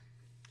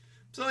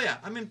 So yeah,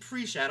 I'm in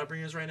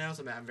pre-Shadowbringers right now,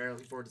 so I'm very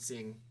looking forward to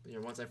seeing,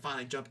 once I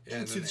finally jump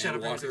into the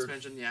Shadowbringers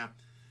expansion. Yeah,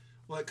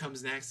 what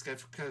comes next?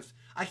 Because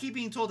I keep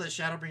being told that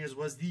Shadowbringers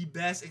was the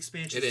best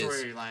expansion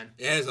storyline.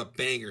 It has a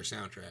banger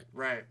soundtrack.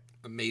 Right.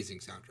 Amazing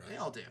soundtrack. They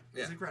all do.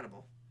 Yeah. It's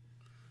incredible.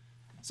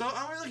 So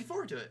I'm really looking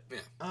forward to it.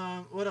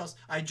 Yeah. What else?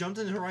 I jumped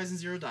into Horizon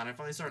Zero Dawn. I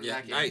finally started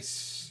that game.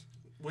 Nice.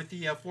 With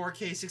the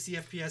 4K 60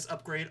 FPS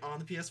upgrade on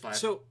the PS5.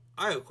 So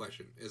I have a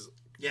question.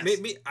 Yes.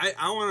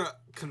 I want to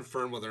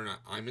confirm whether or not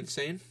I'm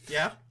insane.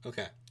 Yeah.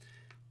 Okay.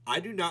 I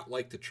do not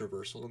like the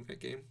traversal in that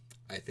game.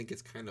 I think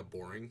it's kind of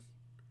boring.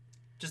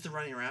 Just the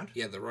running around?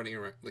 Yeah, the running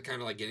around, the kind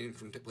of like getting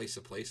from place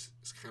to place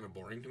is kind of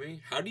boring to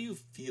me. How do you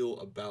feel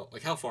about,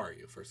 like, how far are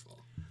you, first of all?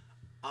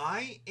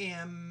 I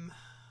am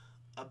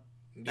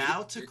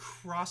about to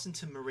cross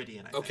into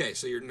Meridian, I think. Okay,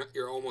 so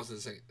you're almost in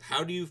the second.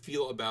 How do you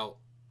feel about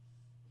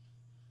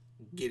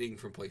getting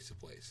from place to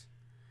place?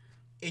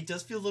 It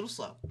does feel a little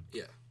slow.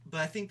 Yeah.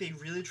 But I think they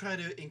really try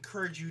to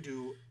encourage you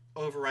to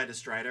override a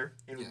Strider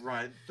and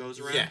ride those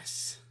around.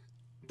 Yes.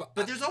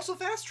 But there's also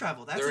fast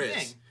travel. That's the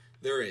thing.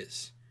 There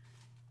is.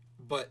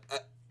 But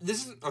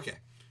this is... Okay.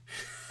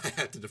 I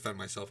have to defend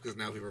myself because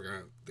now people are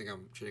going to think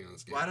I'm shitting on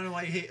this game. Well, I don't know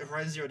why you hate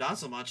Horizon Zero Dawn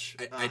so much,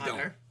 I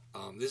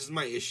don't. This is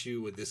my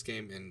issue with this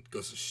game and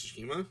Ghost of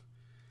Tsushima.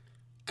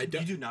 You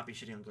do not be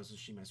shitting on Ghost of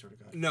Tsushima, I swear to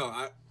God. No,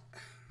 I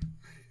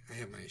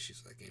have my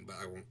issues with that game, but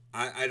I won't.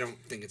 I don't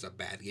think it's a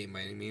bad game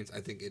by any means.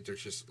 I think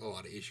there's just a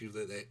lot of issues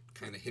that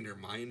kind of hinder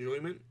my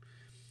enjoyment.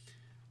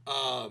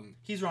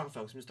 He's wrong,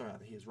 folks. I'm just throwing out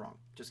that he is wrong.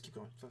 Just keep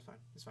going. It's fine.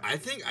 It's fine. I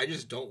think I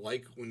just don't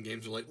like when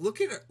games are like, look,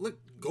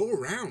 go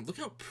around. Look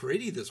how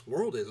pretty this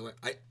world is. Like,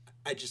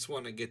 I just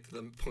want to get to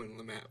the point on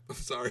the map. I'm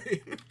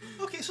sorry.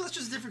 Okay, so that's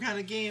just a different kind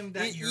of game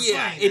that you're playing.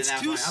 Yeah,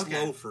 it's too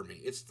slow for me.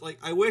 It's like,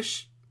 I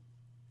wish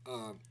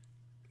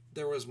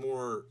there was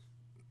more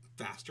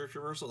faster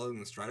traversal other than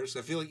the Striders.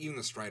 I feel like even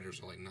the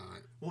Striders are like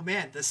not. Well,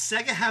 man, the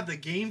Sega have the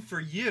game for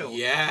you.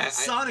 Yeah.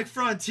 Sonic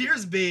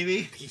Frontiers,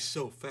 baby. He's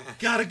so fast.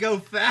 Gotta go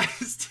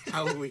fast.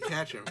 How will we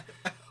catch him?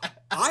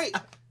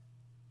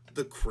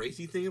 The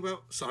crazy thing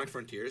about Sonic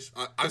Frontiers,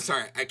 I'm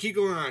sorry, I keep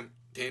going on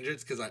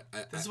tangents because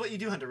this is what you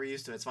do, Hunter. We're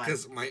used to it. It's fine.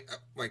 Because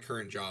my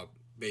current job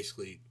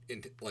basically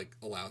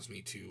allows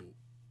me to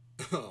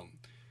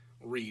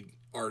read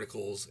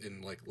articles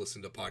and like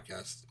listen to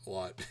podcasts a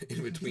lot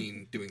in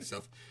between doing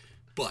stuff.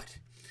 But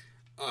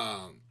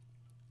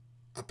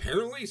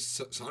apparently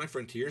Sonic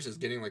Frontiers is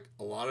getting like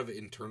a lot of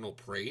internal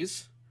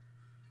praise.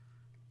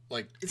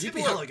 Like, it's gonna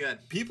be hella good.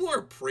 People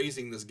are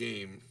praising this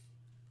game.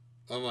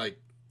 I'm like,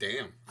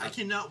 damn. I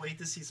cannot wait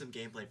to see some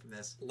gameplay from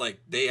this. Like,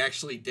 they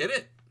actually did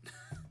it.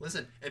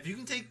 Listen, if you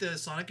can take the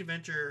Sonic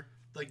Adventure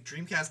like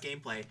Dreamcast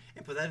gameplay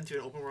and put that into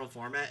an open world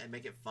format and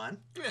make it fun,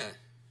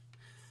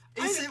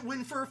 it's a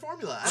win for a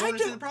formula. I don't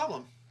understand the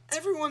problem.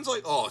 Everyone's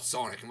like, oh, it's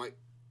Sonic. I'm like,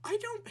 I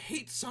don't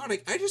hate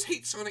Sonic. I just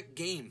hate Sonic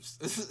games.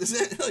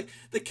 Is that, like,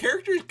 the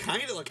character is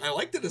kind of like, I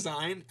like the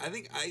design. I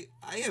think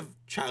I have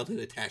childhood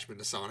attachment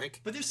to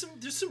Sonic. But there's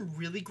some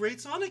really great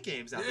Sonic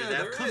games out there that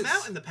have come is.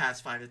 out in the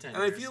past 5 to 10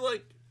 years. And I feel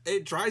like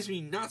it drives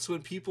me nuts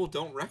when people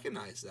don't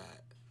recognize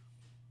that.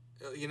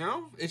 You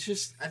know? It's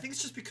just... I think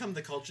it's just become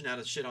the culture now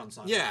to shit on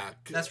Sonic. Yeah.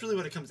 That's really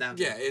what it comes down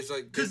to. Yeah, it's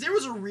like... Because there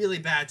was a really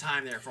bad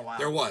time there for a while.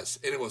 There was.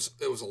 And it was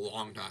a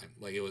long time.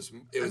 Like, it was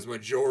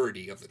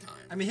majority of the time.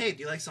 I mean, hey,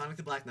 do you like Sonic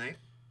the Black Knight?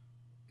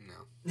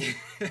 No.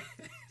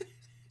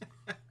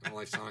 I don't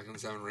like Sonic and the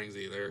Seven Rings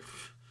either.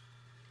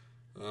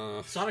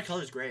 Sonic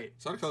Colors great.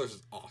 Sonic Colors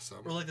is awesome.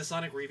 Or like the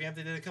Sonic revamp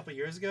they did a couple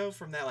years ago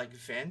from that like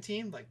fan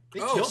team. Like, they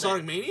killed it.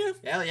 Sonic Mania?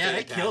 Yeah,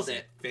 they killed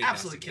it. Fantastic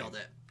Absolutely game. killed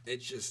it.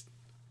 It's just...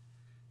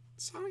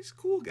 Sonic's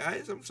cool,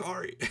 guys. I'm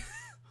sorry.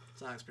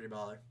 Sonic's pretty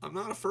baller. I'm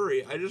not a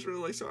furry. I just really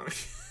like Sonic.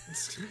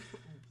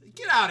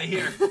 Get out of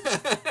here.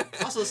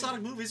 Also, the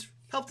Sonic movies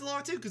helped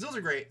along too, because those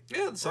are great.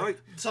 Yeah, the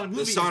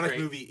Sonic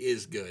movie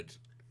is good.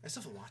 I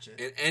still have to watch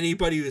it. And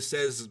anybody who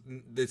says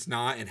it's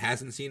not and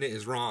hasn't seen it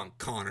is wrong,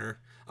 Connor.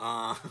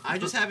 I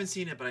just haven't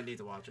seen it, but I need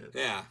to watch it.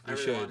 Yeah, I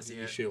really want to see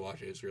you it. should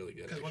watch it. It's really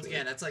good. Because once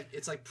again,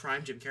 it's like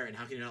prime Jim Carrey, and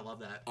how can you not love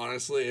that?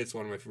 honestly, it's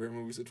one of my favorite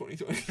movies of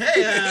 2020.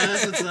 Hey,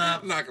 that's what's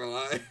up. I'm not gonna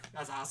lie,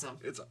 That's awesome.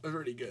 it's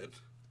pretty good.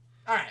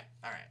 All right.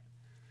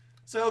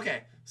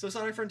 So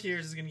Sonic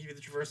Frontiers is going to give you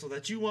the traversal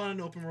that you want in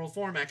an open world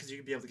format because you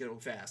can be able to get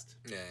it fast.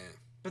 Yeah.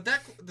 But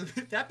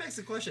that begs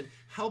the question: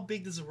 how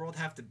big does the world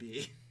have to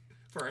be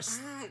for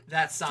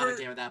that Sonic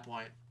game at that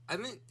point? I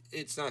think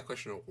it's not a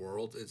question of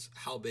world. It's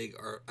how big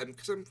are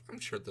because I'm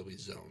sure there'll be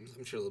zones.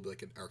 I'm sure there'll be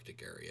like an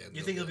Arctic area.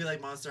 You think it'll be like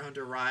Monster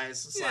Hunter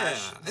Rise / I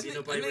Xenoblade,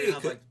 think where you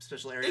have like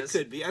special areas? It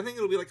could be. I think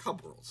it'll be like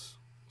hub worlds.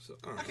 So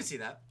I can see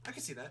that.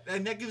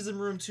 And that gives them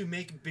room to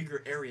make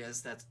bigger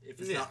areas. That's if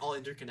it's not all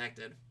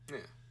interconnected. Yeah.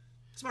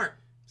 Smart.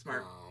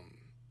 But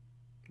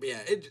yeah,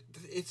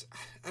 it's.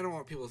 I don't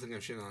want people to think I'm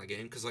shitting on the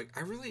game because like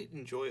I really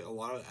enjoy a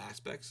lot of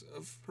aspects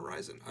of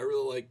Horizon. I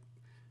really like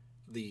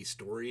the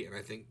story, and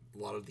I think a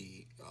lot of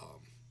the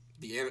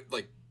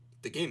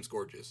game's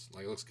gorgeous.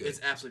 Like it looks good. It's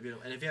absolutely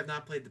beautiful. And if you have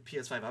not played the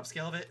PS5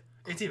 upscale of it,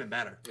 it's even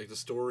better. Like the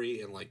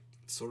story and like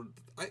sort of.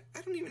 I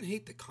don't even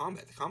hate the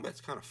combat. The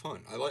combat's kind of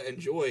fun. I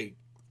enjoy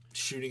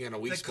shooting at a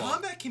weak spot. The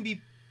combat can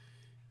be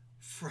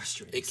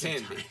frustrating. It can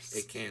sometimes. be.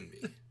 It can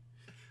be.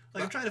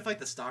 Like I'm trying to fight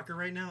the stalker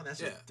right now. That's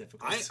just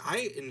difficult.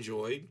 I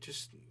enjoy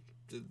just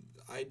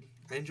I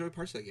enjoy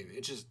parts of that game.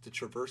 It's just the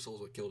traversal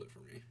is what killed it for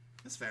me.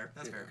 That's fair.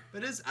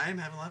 But I am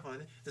having a lot of fun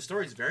with it. The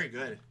story's very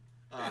good.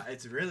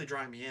 It's really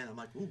drawing me in. I'm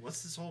like, ooh,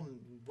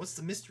 what's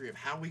the mystery of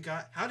how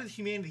did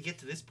humanity get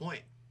to this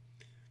point?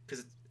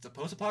 Because it's a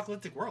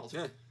post-apocalyptic world.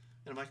 Yeah. And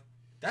I'm like,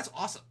 that's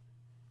awesome.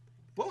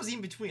 What was in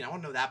between? I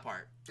want to know that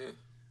part. Yeah.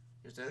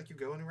 It's like you're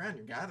going around,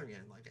 you're gathering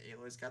it. Like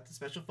Aloy's got the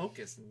special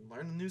focus and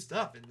learning new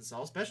stuff, and it's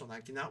all special. And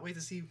I cannot wait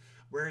to see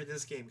where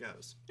this game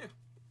goes. Yeah.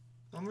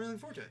 I'm really looking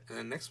forward to it. And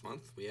then next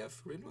month we have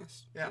Forbidden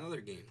West. Yeah.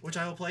 Another game. Which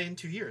I will play in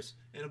 2 years.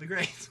 It'll be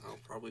great. I'll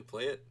probably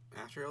play it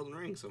after Elden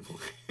Ring some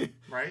point.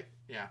 Right?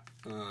 Yeah.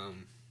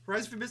 Um.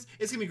 Horizon Forbidden West,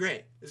 it's gonna be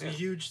great. It's gonna be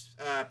huge.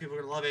 People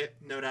are gonna love it.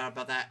 No doubt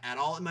about that at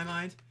all in my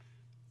mind.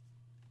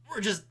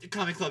 We're just a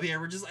comic club here.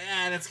 We're just like,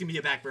 that's gonna be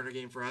a back burner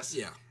game for us.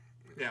 Yeah.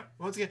 Yeah.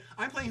 Once again,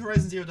 I'm playing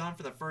Horizon Zero Dawn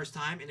for the first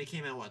time, and it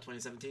came out,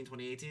 2017,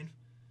 2018?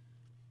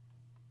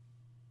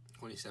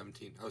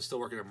 2017. I was still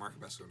working at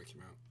Market Best when it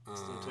came out.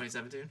 Still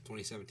 2017?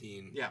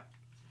 2017. Yeah.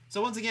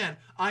 So once again,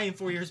 I am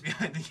 4 years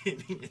behind the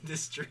gaming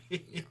industry.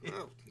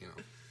 Well,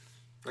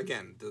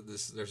 again,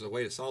 there's a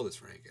way to solve this,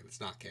 Frank, and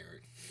it's not caring.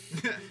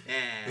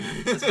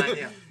 Yeah, that's an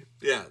idea.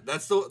 Yeah,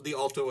 that's the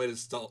ultimate way to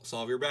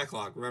solve your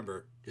backlog.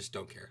 Remember, just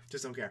don't care.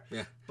 Just don't care.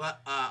 Yeah.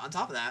 But on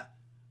top of that,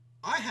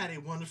 I had a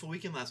wonderful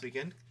weekend last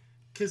weekend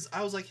because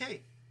I was like,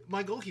 hey,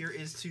 my goal here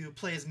is to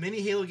play as many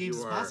Halo games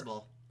as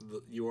possible.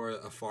 You are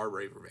a far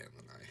braver man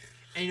than I.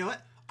 And you know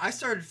what? I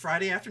started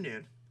Friday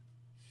afternoon,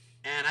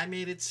 and I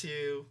made it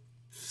to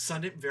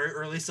very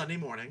early Sunday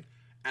morning,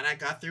 and I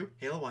got through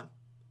Halo 1,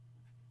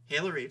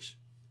 Halo Reach,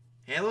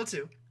 Halo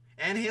 2,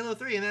 and Halo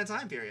 3 in that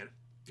time period.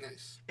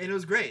 Nice. And it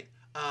was great.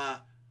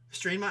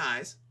 Strained my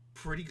eyes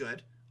pretty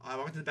good. I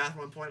walked to the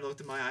bathroom at one point, I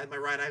looked at my eye. My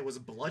right eye was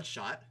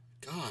bloodshot.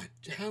 God,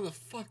 how the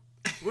fuck?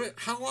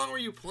 How long were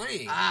you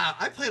playing?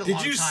 I played a long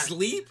time. Did you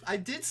sleep? I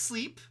did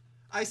sleep.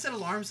 I set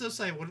alarms though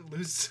so I wouldn't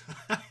lose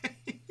time.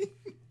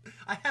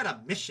 I had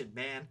a mission,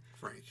 man.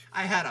 Frank.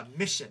 I had a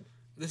mission.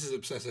 This is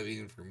obsessive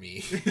even for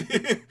me.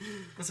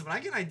 Listen, when I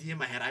get an idea in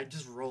my head, I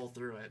just roll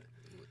through it.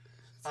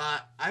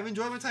 I've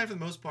enjoyed my time for the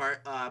most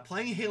part.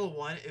 Playing Halo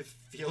 1, it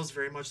feels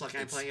very much like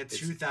I'm playing a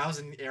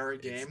 2000 era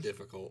game. It's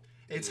difficult.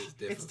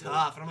 It's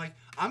tough. And I'm like,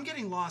 I'm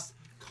getting lost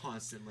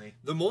constantly.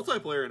 The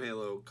multiplayer in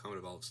Halo Combat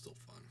Evolved is still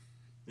fun.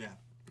 Yeah.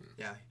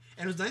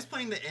 And it was nice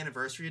playing the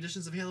anniversary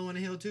editions of Halo 1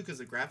 and Halo 2 because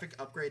the graphic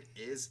upgrade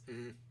is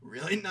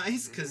really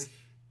nice because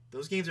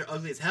those games are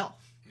ugly as hell.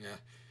 Yeah.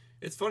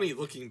 It's funny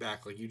looking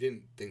back, like you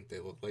didn't think they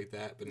looked like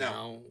that, but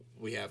now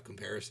we have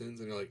comparisons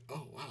and you're like,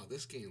 oh wow,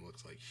 this game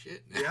looks like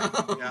shit now.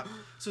 Yeah.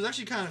 So it's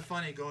actually kind of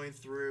funny going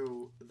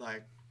through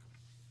like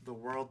the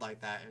world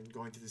like that and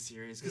going through the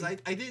series because I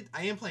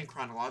am playing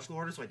chronological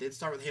order, so I did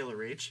start with Halo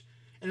Reach,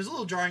 and it was a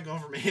little jarring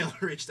going from Halo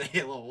Reach to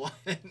Halo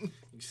 1.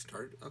 You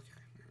started? Okay.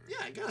 Yeah,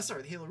 I gotta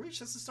start with Halo Reach.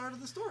 That's the start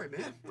of the story, man.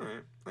 Yeah, all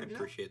right. I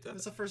appreciate that.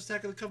 That's the first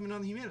attack of the Covenant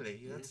on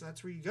humanity.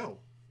 That's where you go.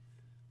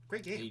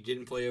 Great game. And you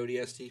didn't play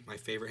ODST, my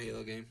favorite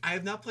Halo game? I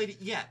have not played it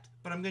yet,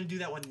 but I'm going to do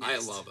that one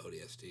next. I love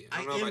ODST.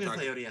 I am going to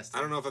play ODST. I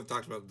don't know if I've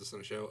talked about this on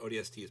the show.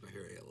 ODST is my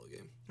favorite Halo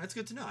game. That's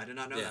good to know. I did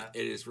not know that.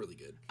 Yeah, it is really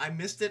good. I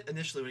missed it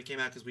initially when it came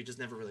out because we just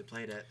never really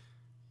played it.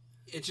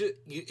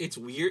 It's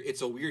weird.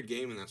 It's a weird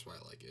game, and that's why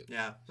I like it.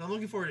 Yeah, so I'm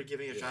looking forward to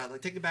giving it a shot.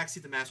 Like, take the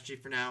backseat to Master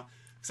Chief for now,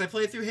 because I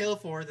played through Halo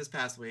 4 this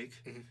past week.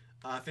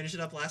 Finished it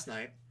up last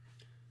night.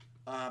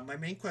 My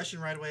main question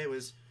right away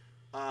was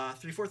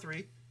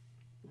 343.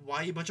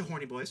 Why you bunch of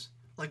horny boys?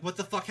 Like, what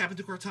the fuck happened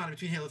to Cortana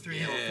between Halo 3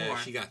 and Halo 4?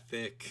 She got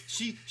thick.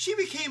 She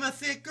became a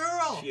thick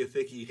girl. She a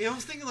thickie. Yeah, I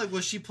was thinking, like,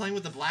 was she playing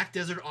with the Black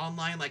Desert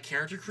Online, like,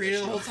 character creator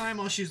the whole time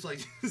while she was, like,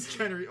 just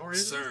trying to reorient?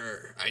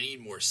 Sir, I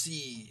need more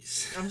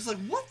C's. I'm just like,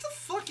 what the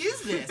fuck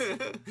is this?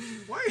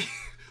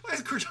 why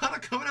is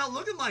Cortana coming out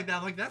looking like that?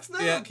 I'm like, that's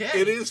not Yeah, okay.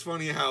 it is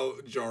funny how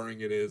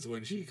jarring it is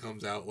when she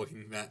comes out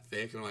looking that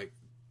thick. And I'm like,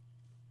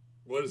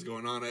 what is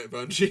going on at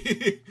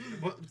Bungie?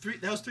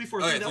 That was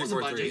 343. Oh, yeah, That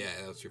wasn't Bungie. Yeah,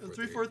 that was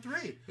 343.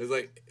 343. It was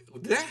like,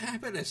 did that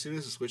happen as soon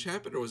as the Switch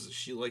happened, or was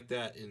she like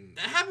that in...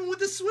 That happened with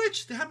the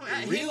Switch. That happened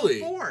at Really?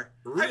 Halo 4.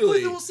 Really? I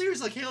played the whole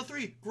series like Halo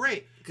 3.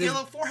 Great.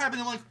 Halo 4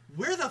 happened. I'm like,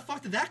 where the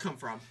fuck did that come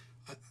from?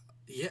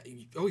 Yeah.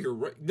 Oh, you're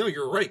right. No,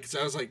 you're right. Because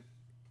I was like,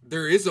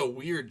 there is a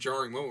weird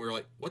jarring moment where you're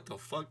like, what the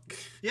fuck?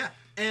 Yeah.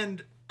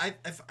 And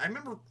if I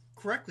remember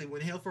correctly,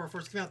 when Halo 4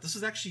 first came out, this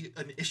was actually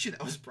an issue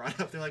that was brought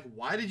up. They're like,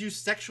 why did you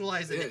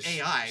sexualize an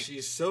AI?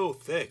 She's so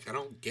thick. I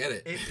don't get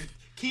it. It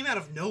came out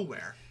of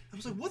nowhere. I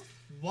was like, what?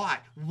 Why?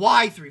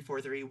 Why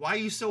 343? Why are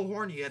you so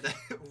horny? You had the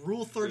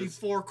Rule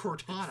 34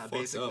 Cortana,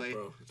 basically. Up,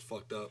 bro. It's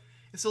fucked up.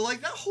 And so,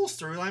 like, that whole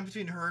storyline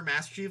between her and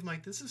Master Chief, I'm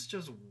like, this is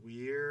just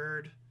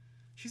weird.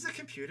 She's a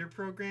computer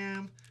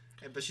program,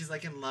 but she's,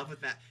 like, in love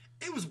with Matt.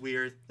 It was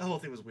weird. The whole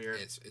thing was weird.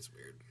 It's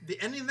weird. The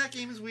ending of that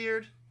game is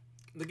weird.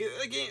 The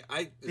game,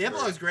 the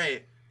epilogue's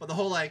great, but the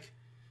whole, like...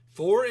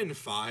 4 and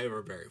 5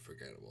 are very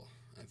forgettable,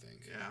 I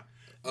think. Yeah.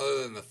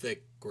 Other than the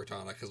thick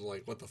Cortana, because,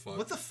 like, what the fuck?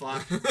 What the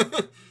fuck?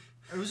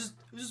 It was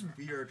just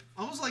weird.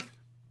 Almost like...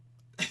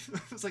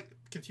 it was like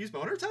confused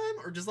boner time?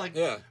 Or just, like,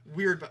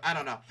 weird, but I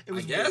don't know. It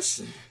was weird.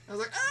 Guess. I was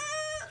like,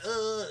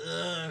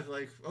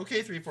 like,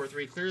 okay,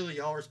 343. Clearly,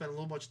 y'all were spending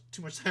a little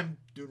too much time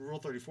doing Rule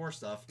 34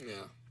 stuff. Yeah.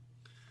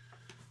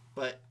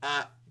 But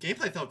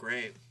gameplay felt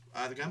great.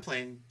 The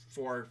gunplay in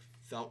 4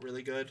 felt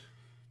really good.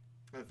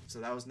 So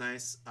that was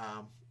nice.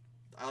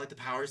 I like the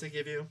powers they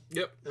give you.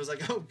 Yep. It was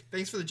like, oh,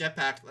 thanks for the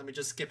jetpack. Let me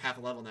just skip half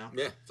a level now.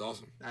 Yeah, it's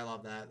awesome. I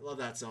love that. Love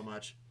that so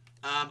much.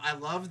 I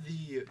love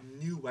the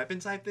new weapon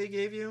type they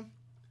gave you.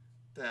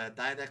 The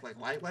Diadec, like,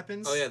 light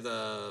weapons. Oh, yeah,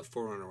 the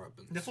Forerunner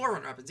weapons. The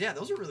Forerunner weapons. Yeah,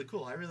 those are really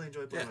cool. I really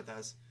enjoy playing with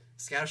those.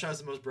 Scattershot is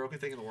the most broken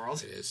thing in the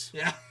world. It is.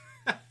 Yeah.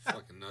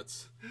 Fucking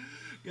nuts.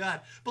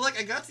 God. But, like,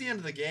 I got to the end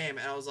of the game,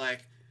 and I was like,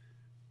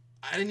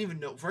 I didn't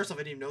even know. First off, I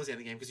didn't even know it was the end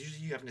of the game, because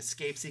usually you have an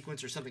escape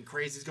sequence or something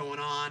crazy's going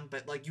on.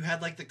 But, like, you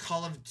had, like, the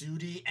Call of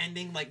Duty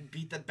ending, like,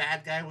 beat the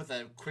bad guy with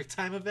a quick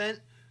time event.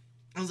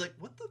 I was like,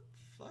 what the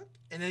fuck?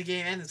 And then the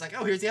game ends. It's like,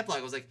 oh, here's the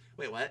epilogue. I was like,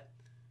 wait, what?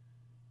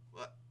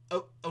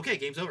 Oh, okay,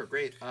 game's over.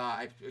 Great.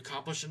 I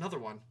accomplished another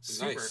one.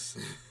 Super. Nice.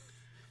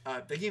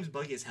 The game's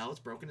buggy as hell. It's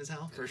broken as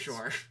hell, for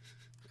sure.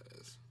 It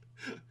is.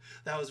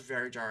 That was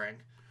very jarring.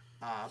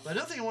 But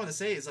another thing I wanted to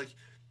say is, like,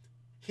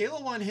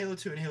 Halo 1, Halo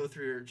 2, and Halo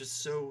 3 are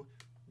just so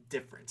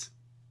different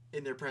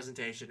in their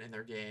presentation, in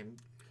their game,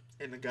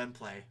 in the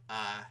gunplay.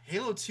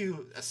 Halo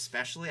 2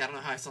 especially, I don't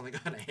know how I suddenly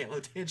got on a Halo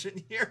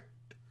tangent here.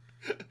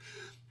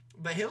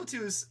 But Halo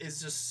 2 is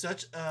just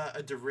such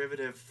a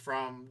derivative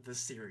from the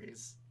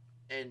series.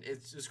 And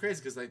it's just crazy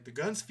because, like, the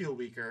guns feel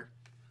weaker.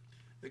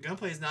 The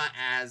gunplay is not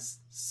as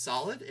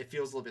solid. It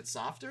feels a little bit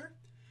softer.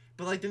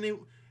 But, like,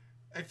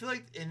 I feel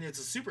like, and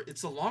it's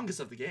the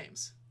longest of the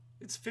games.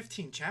 It's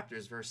 15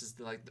 chapters versus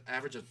the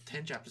average of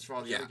 10 chapters for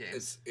all the other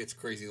games. It's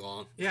crazy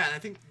long. Yeah, and I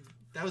think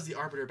that was the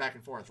Arbiter back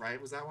and forth, right?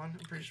 Was that one?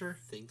 I'm pretty sure.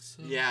 I think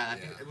so. Yeah,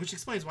 which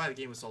explains why the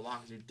game was so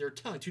long. Because they're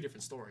telling 2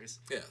 different stories.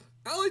 Yeah,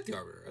 I like the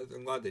Arbiter.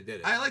 I'm glad they did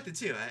it. I liked it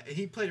too.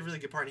 He played a really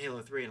good part in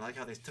Halo 3, and I like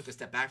how they took a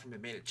step back from it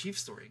and made it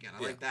Chief's story again.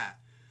 I like that.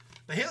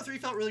 But Halo 3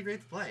 felt really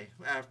great to play.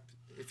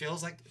 It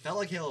felt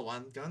like Halo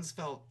 1. Guns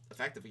felt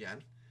effective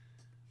again.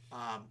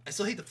 I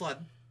still hate the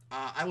Flood.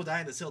 I will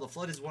die in this hill. The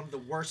Flood is one of the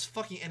worst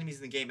fucking enemies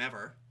in the game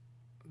ever.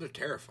 They're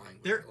terrifying.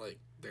 They're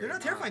not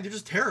terrifying. They're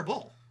just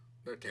terrible.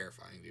 They're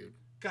terrifying, dude.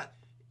 God,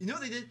 you know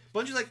what they did?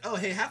 Bungie's like, oh,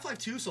 hey, Half-Life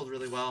 2 sold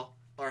really well,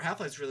 or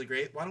Half-Life's really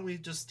great. Why don't we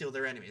just steal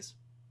their enemies?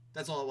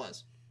 That's all it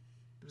was.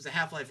 It was a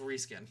Half-Life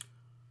reskin.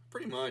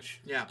 Pretty much.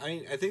 Yeah. I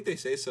mean, I think they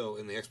say so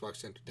in the Xbox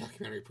Center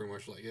documentary. Pretty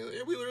much like, yeah,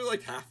 we really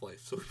like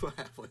Half-Life, so we put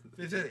Half-Life.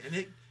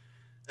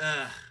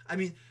 And I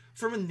mean,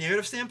 from a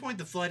narrative standpoint,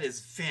 the Flood is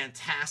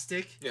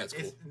fantastic. Yeah, it's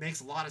cool. It makes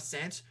a lot of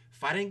sense.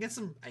 Fighting against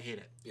them, I hate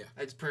it. Yeah.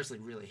 I just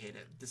personally really hate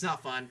it. It's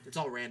not fun. It's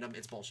all random.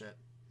 It's bullshit.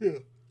 Yeah.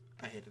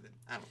 I hated it.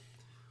 I don't.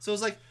 So I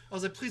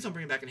was like, please don't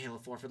bring it back in Halo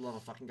 4 for the love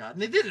of fucking God.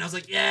 And they did it. And I was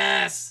like,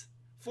 yes!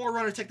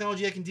 Forerunner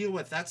technology I can deal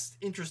with. That's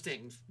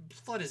interesting.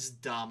 Flood is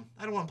dumb.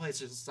 I don't want to play a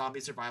zombie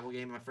survival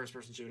game in my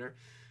first-person shooter.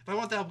 If I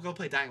want that, I'll go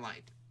play Dying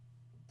Light.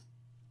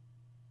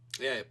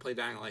 Yeah, play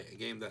Dying Light, a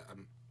game that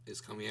is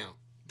coming out.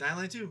 Dying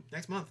Light 2,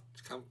 next month.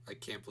 I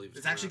can't believe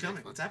it's actually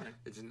coming. It's happening.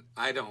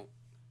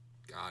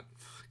 God.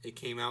 It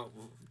came out.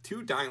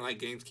 2 Dying Light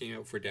games came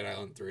out for Dead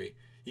Island 3.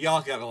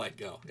 Y'all gotta let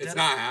go. It's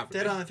not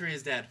happening. Dead Island 3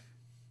 is dead.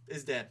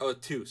 Is dead. Oh,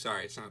 2.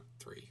 Sorry, it's not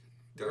 3.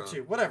 Or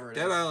 2. Whatever.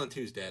 Dead Island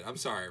 2 is dead. I'm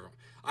sorry, everyone.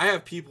 I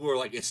have people who are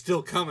like, it's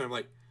still coming. I'm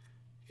like,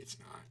 it's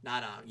not.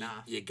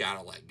 Nah. You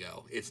gotta let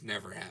go. It's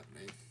never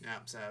happening. Yeah,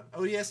 so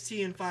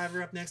ODST and 5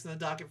 are up next on the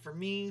docket for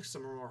me.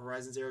 Some more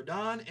Horizon Zero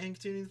Dawn and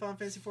continuing the Final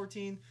Fantasy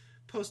 14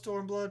 post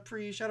Stormblood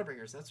pre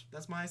Shadowbringers.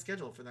 That's my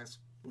schedule for the next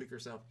week or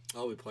so.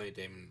 I'll be playing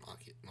Damon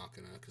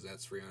Machina because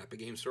that's free on Epic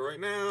Games Store right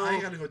now. I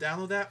gotta go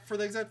download that for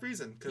the exact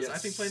reason, because I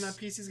think playing on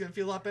PC is gonna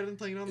feel a lot better than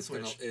playing it on the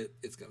Switch.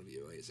 It's gonna be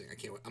amazing. I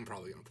can't. I'm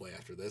probably gonna play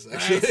after this.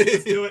 Actually,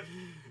 let's do it.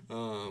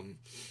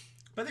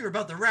 But I think we're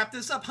about to wrap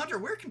this up. Hunter,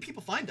 where can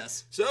people find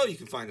us? So you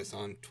can find us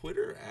on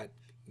Twitter at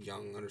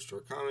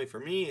young_comedy for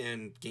me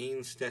and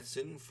Gain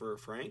Stetson for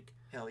Frank.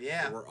 Hell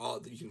yeah.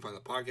 You can find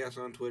the podcast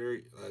on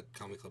Twitter,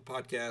 Comedy Club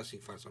Podcast. You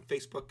can find us on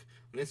Facebook,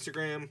 on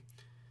Instagram.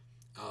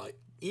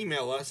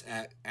 Email us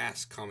at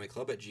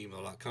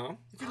askcomedyclub@gmail.com.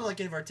 If you don't like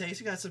any of our takes,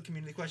 you got some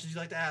community questions you'd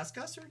like to ask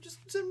us, or just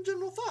some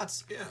general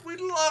thoughts. Yeah. We'd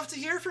love to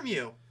hear from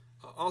you.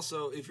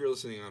 Also, if you're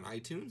listening on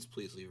iTunes,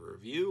 please leave a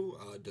review.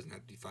 It doesn't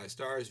have to be 5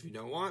 stars if you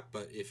don't want,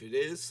 but if it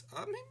is,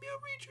 maybe I'll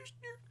read your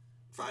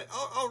 5.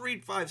 I'll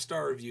read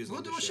 5-star reviews. We'll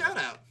on do the a show. shout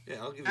out. Yeah,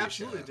 I'll give you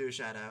Absolutely a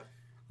shout out.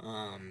 do a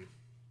shout out.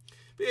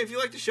 But yeah, if you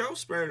like the show,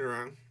 spread it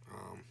around.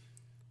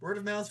 Word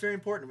of mouth is very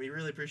important. We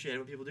really appreciate it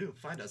when people do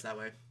find us that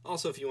way.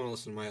 Also, if you want to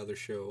listen to my other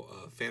show,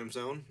 Phantom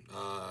Zone,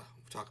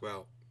 we talk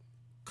about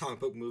comic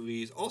book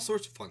movies, all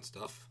sorts of fun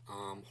stuff,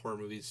 horror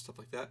movies, stuff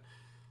like that.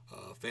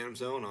 Phantom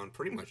Zone on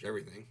pretty much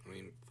everything. I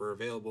mean, we're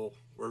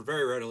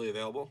very readily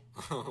available.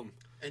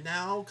 And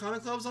now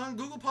Comic Club's on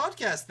Google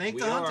Podcasts. Thank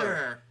We the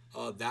Hunter.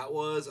 That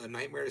was a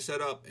nightmare to set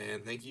up,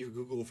 and thank you,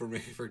 Google,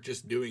 for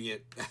just doing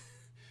it.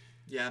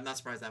 Yeah, I'm not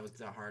surprised that was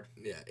that hard.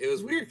 Yeah, it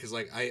was weird because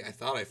I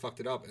thought I fucked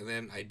it up, and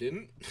then I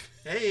didn't.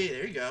 Hey,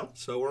 there you go.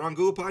 So we're on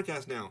Google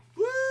Podcast now.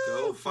 Woo!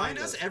 Go Find find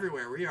us us.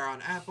 everywhere. We are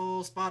on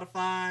Apple,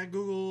 Spotify,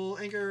 Google,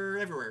 Anchor,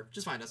 everywhere.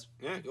 Just find us.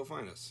 Yeah, go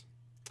find us.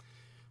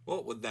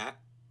 Well, with that,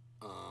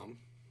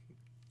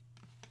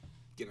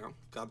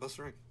 God bless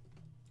the ring.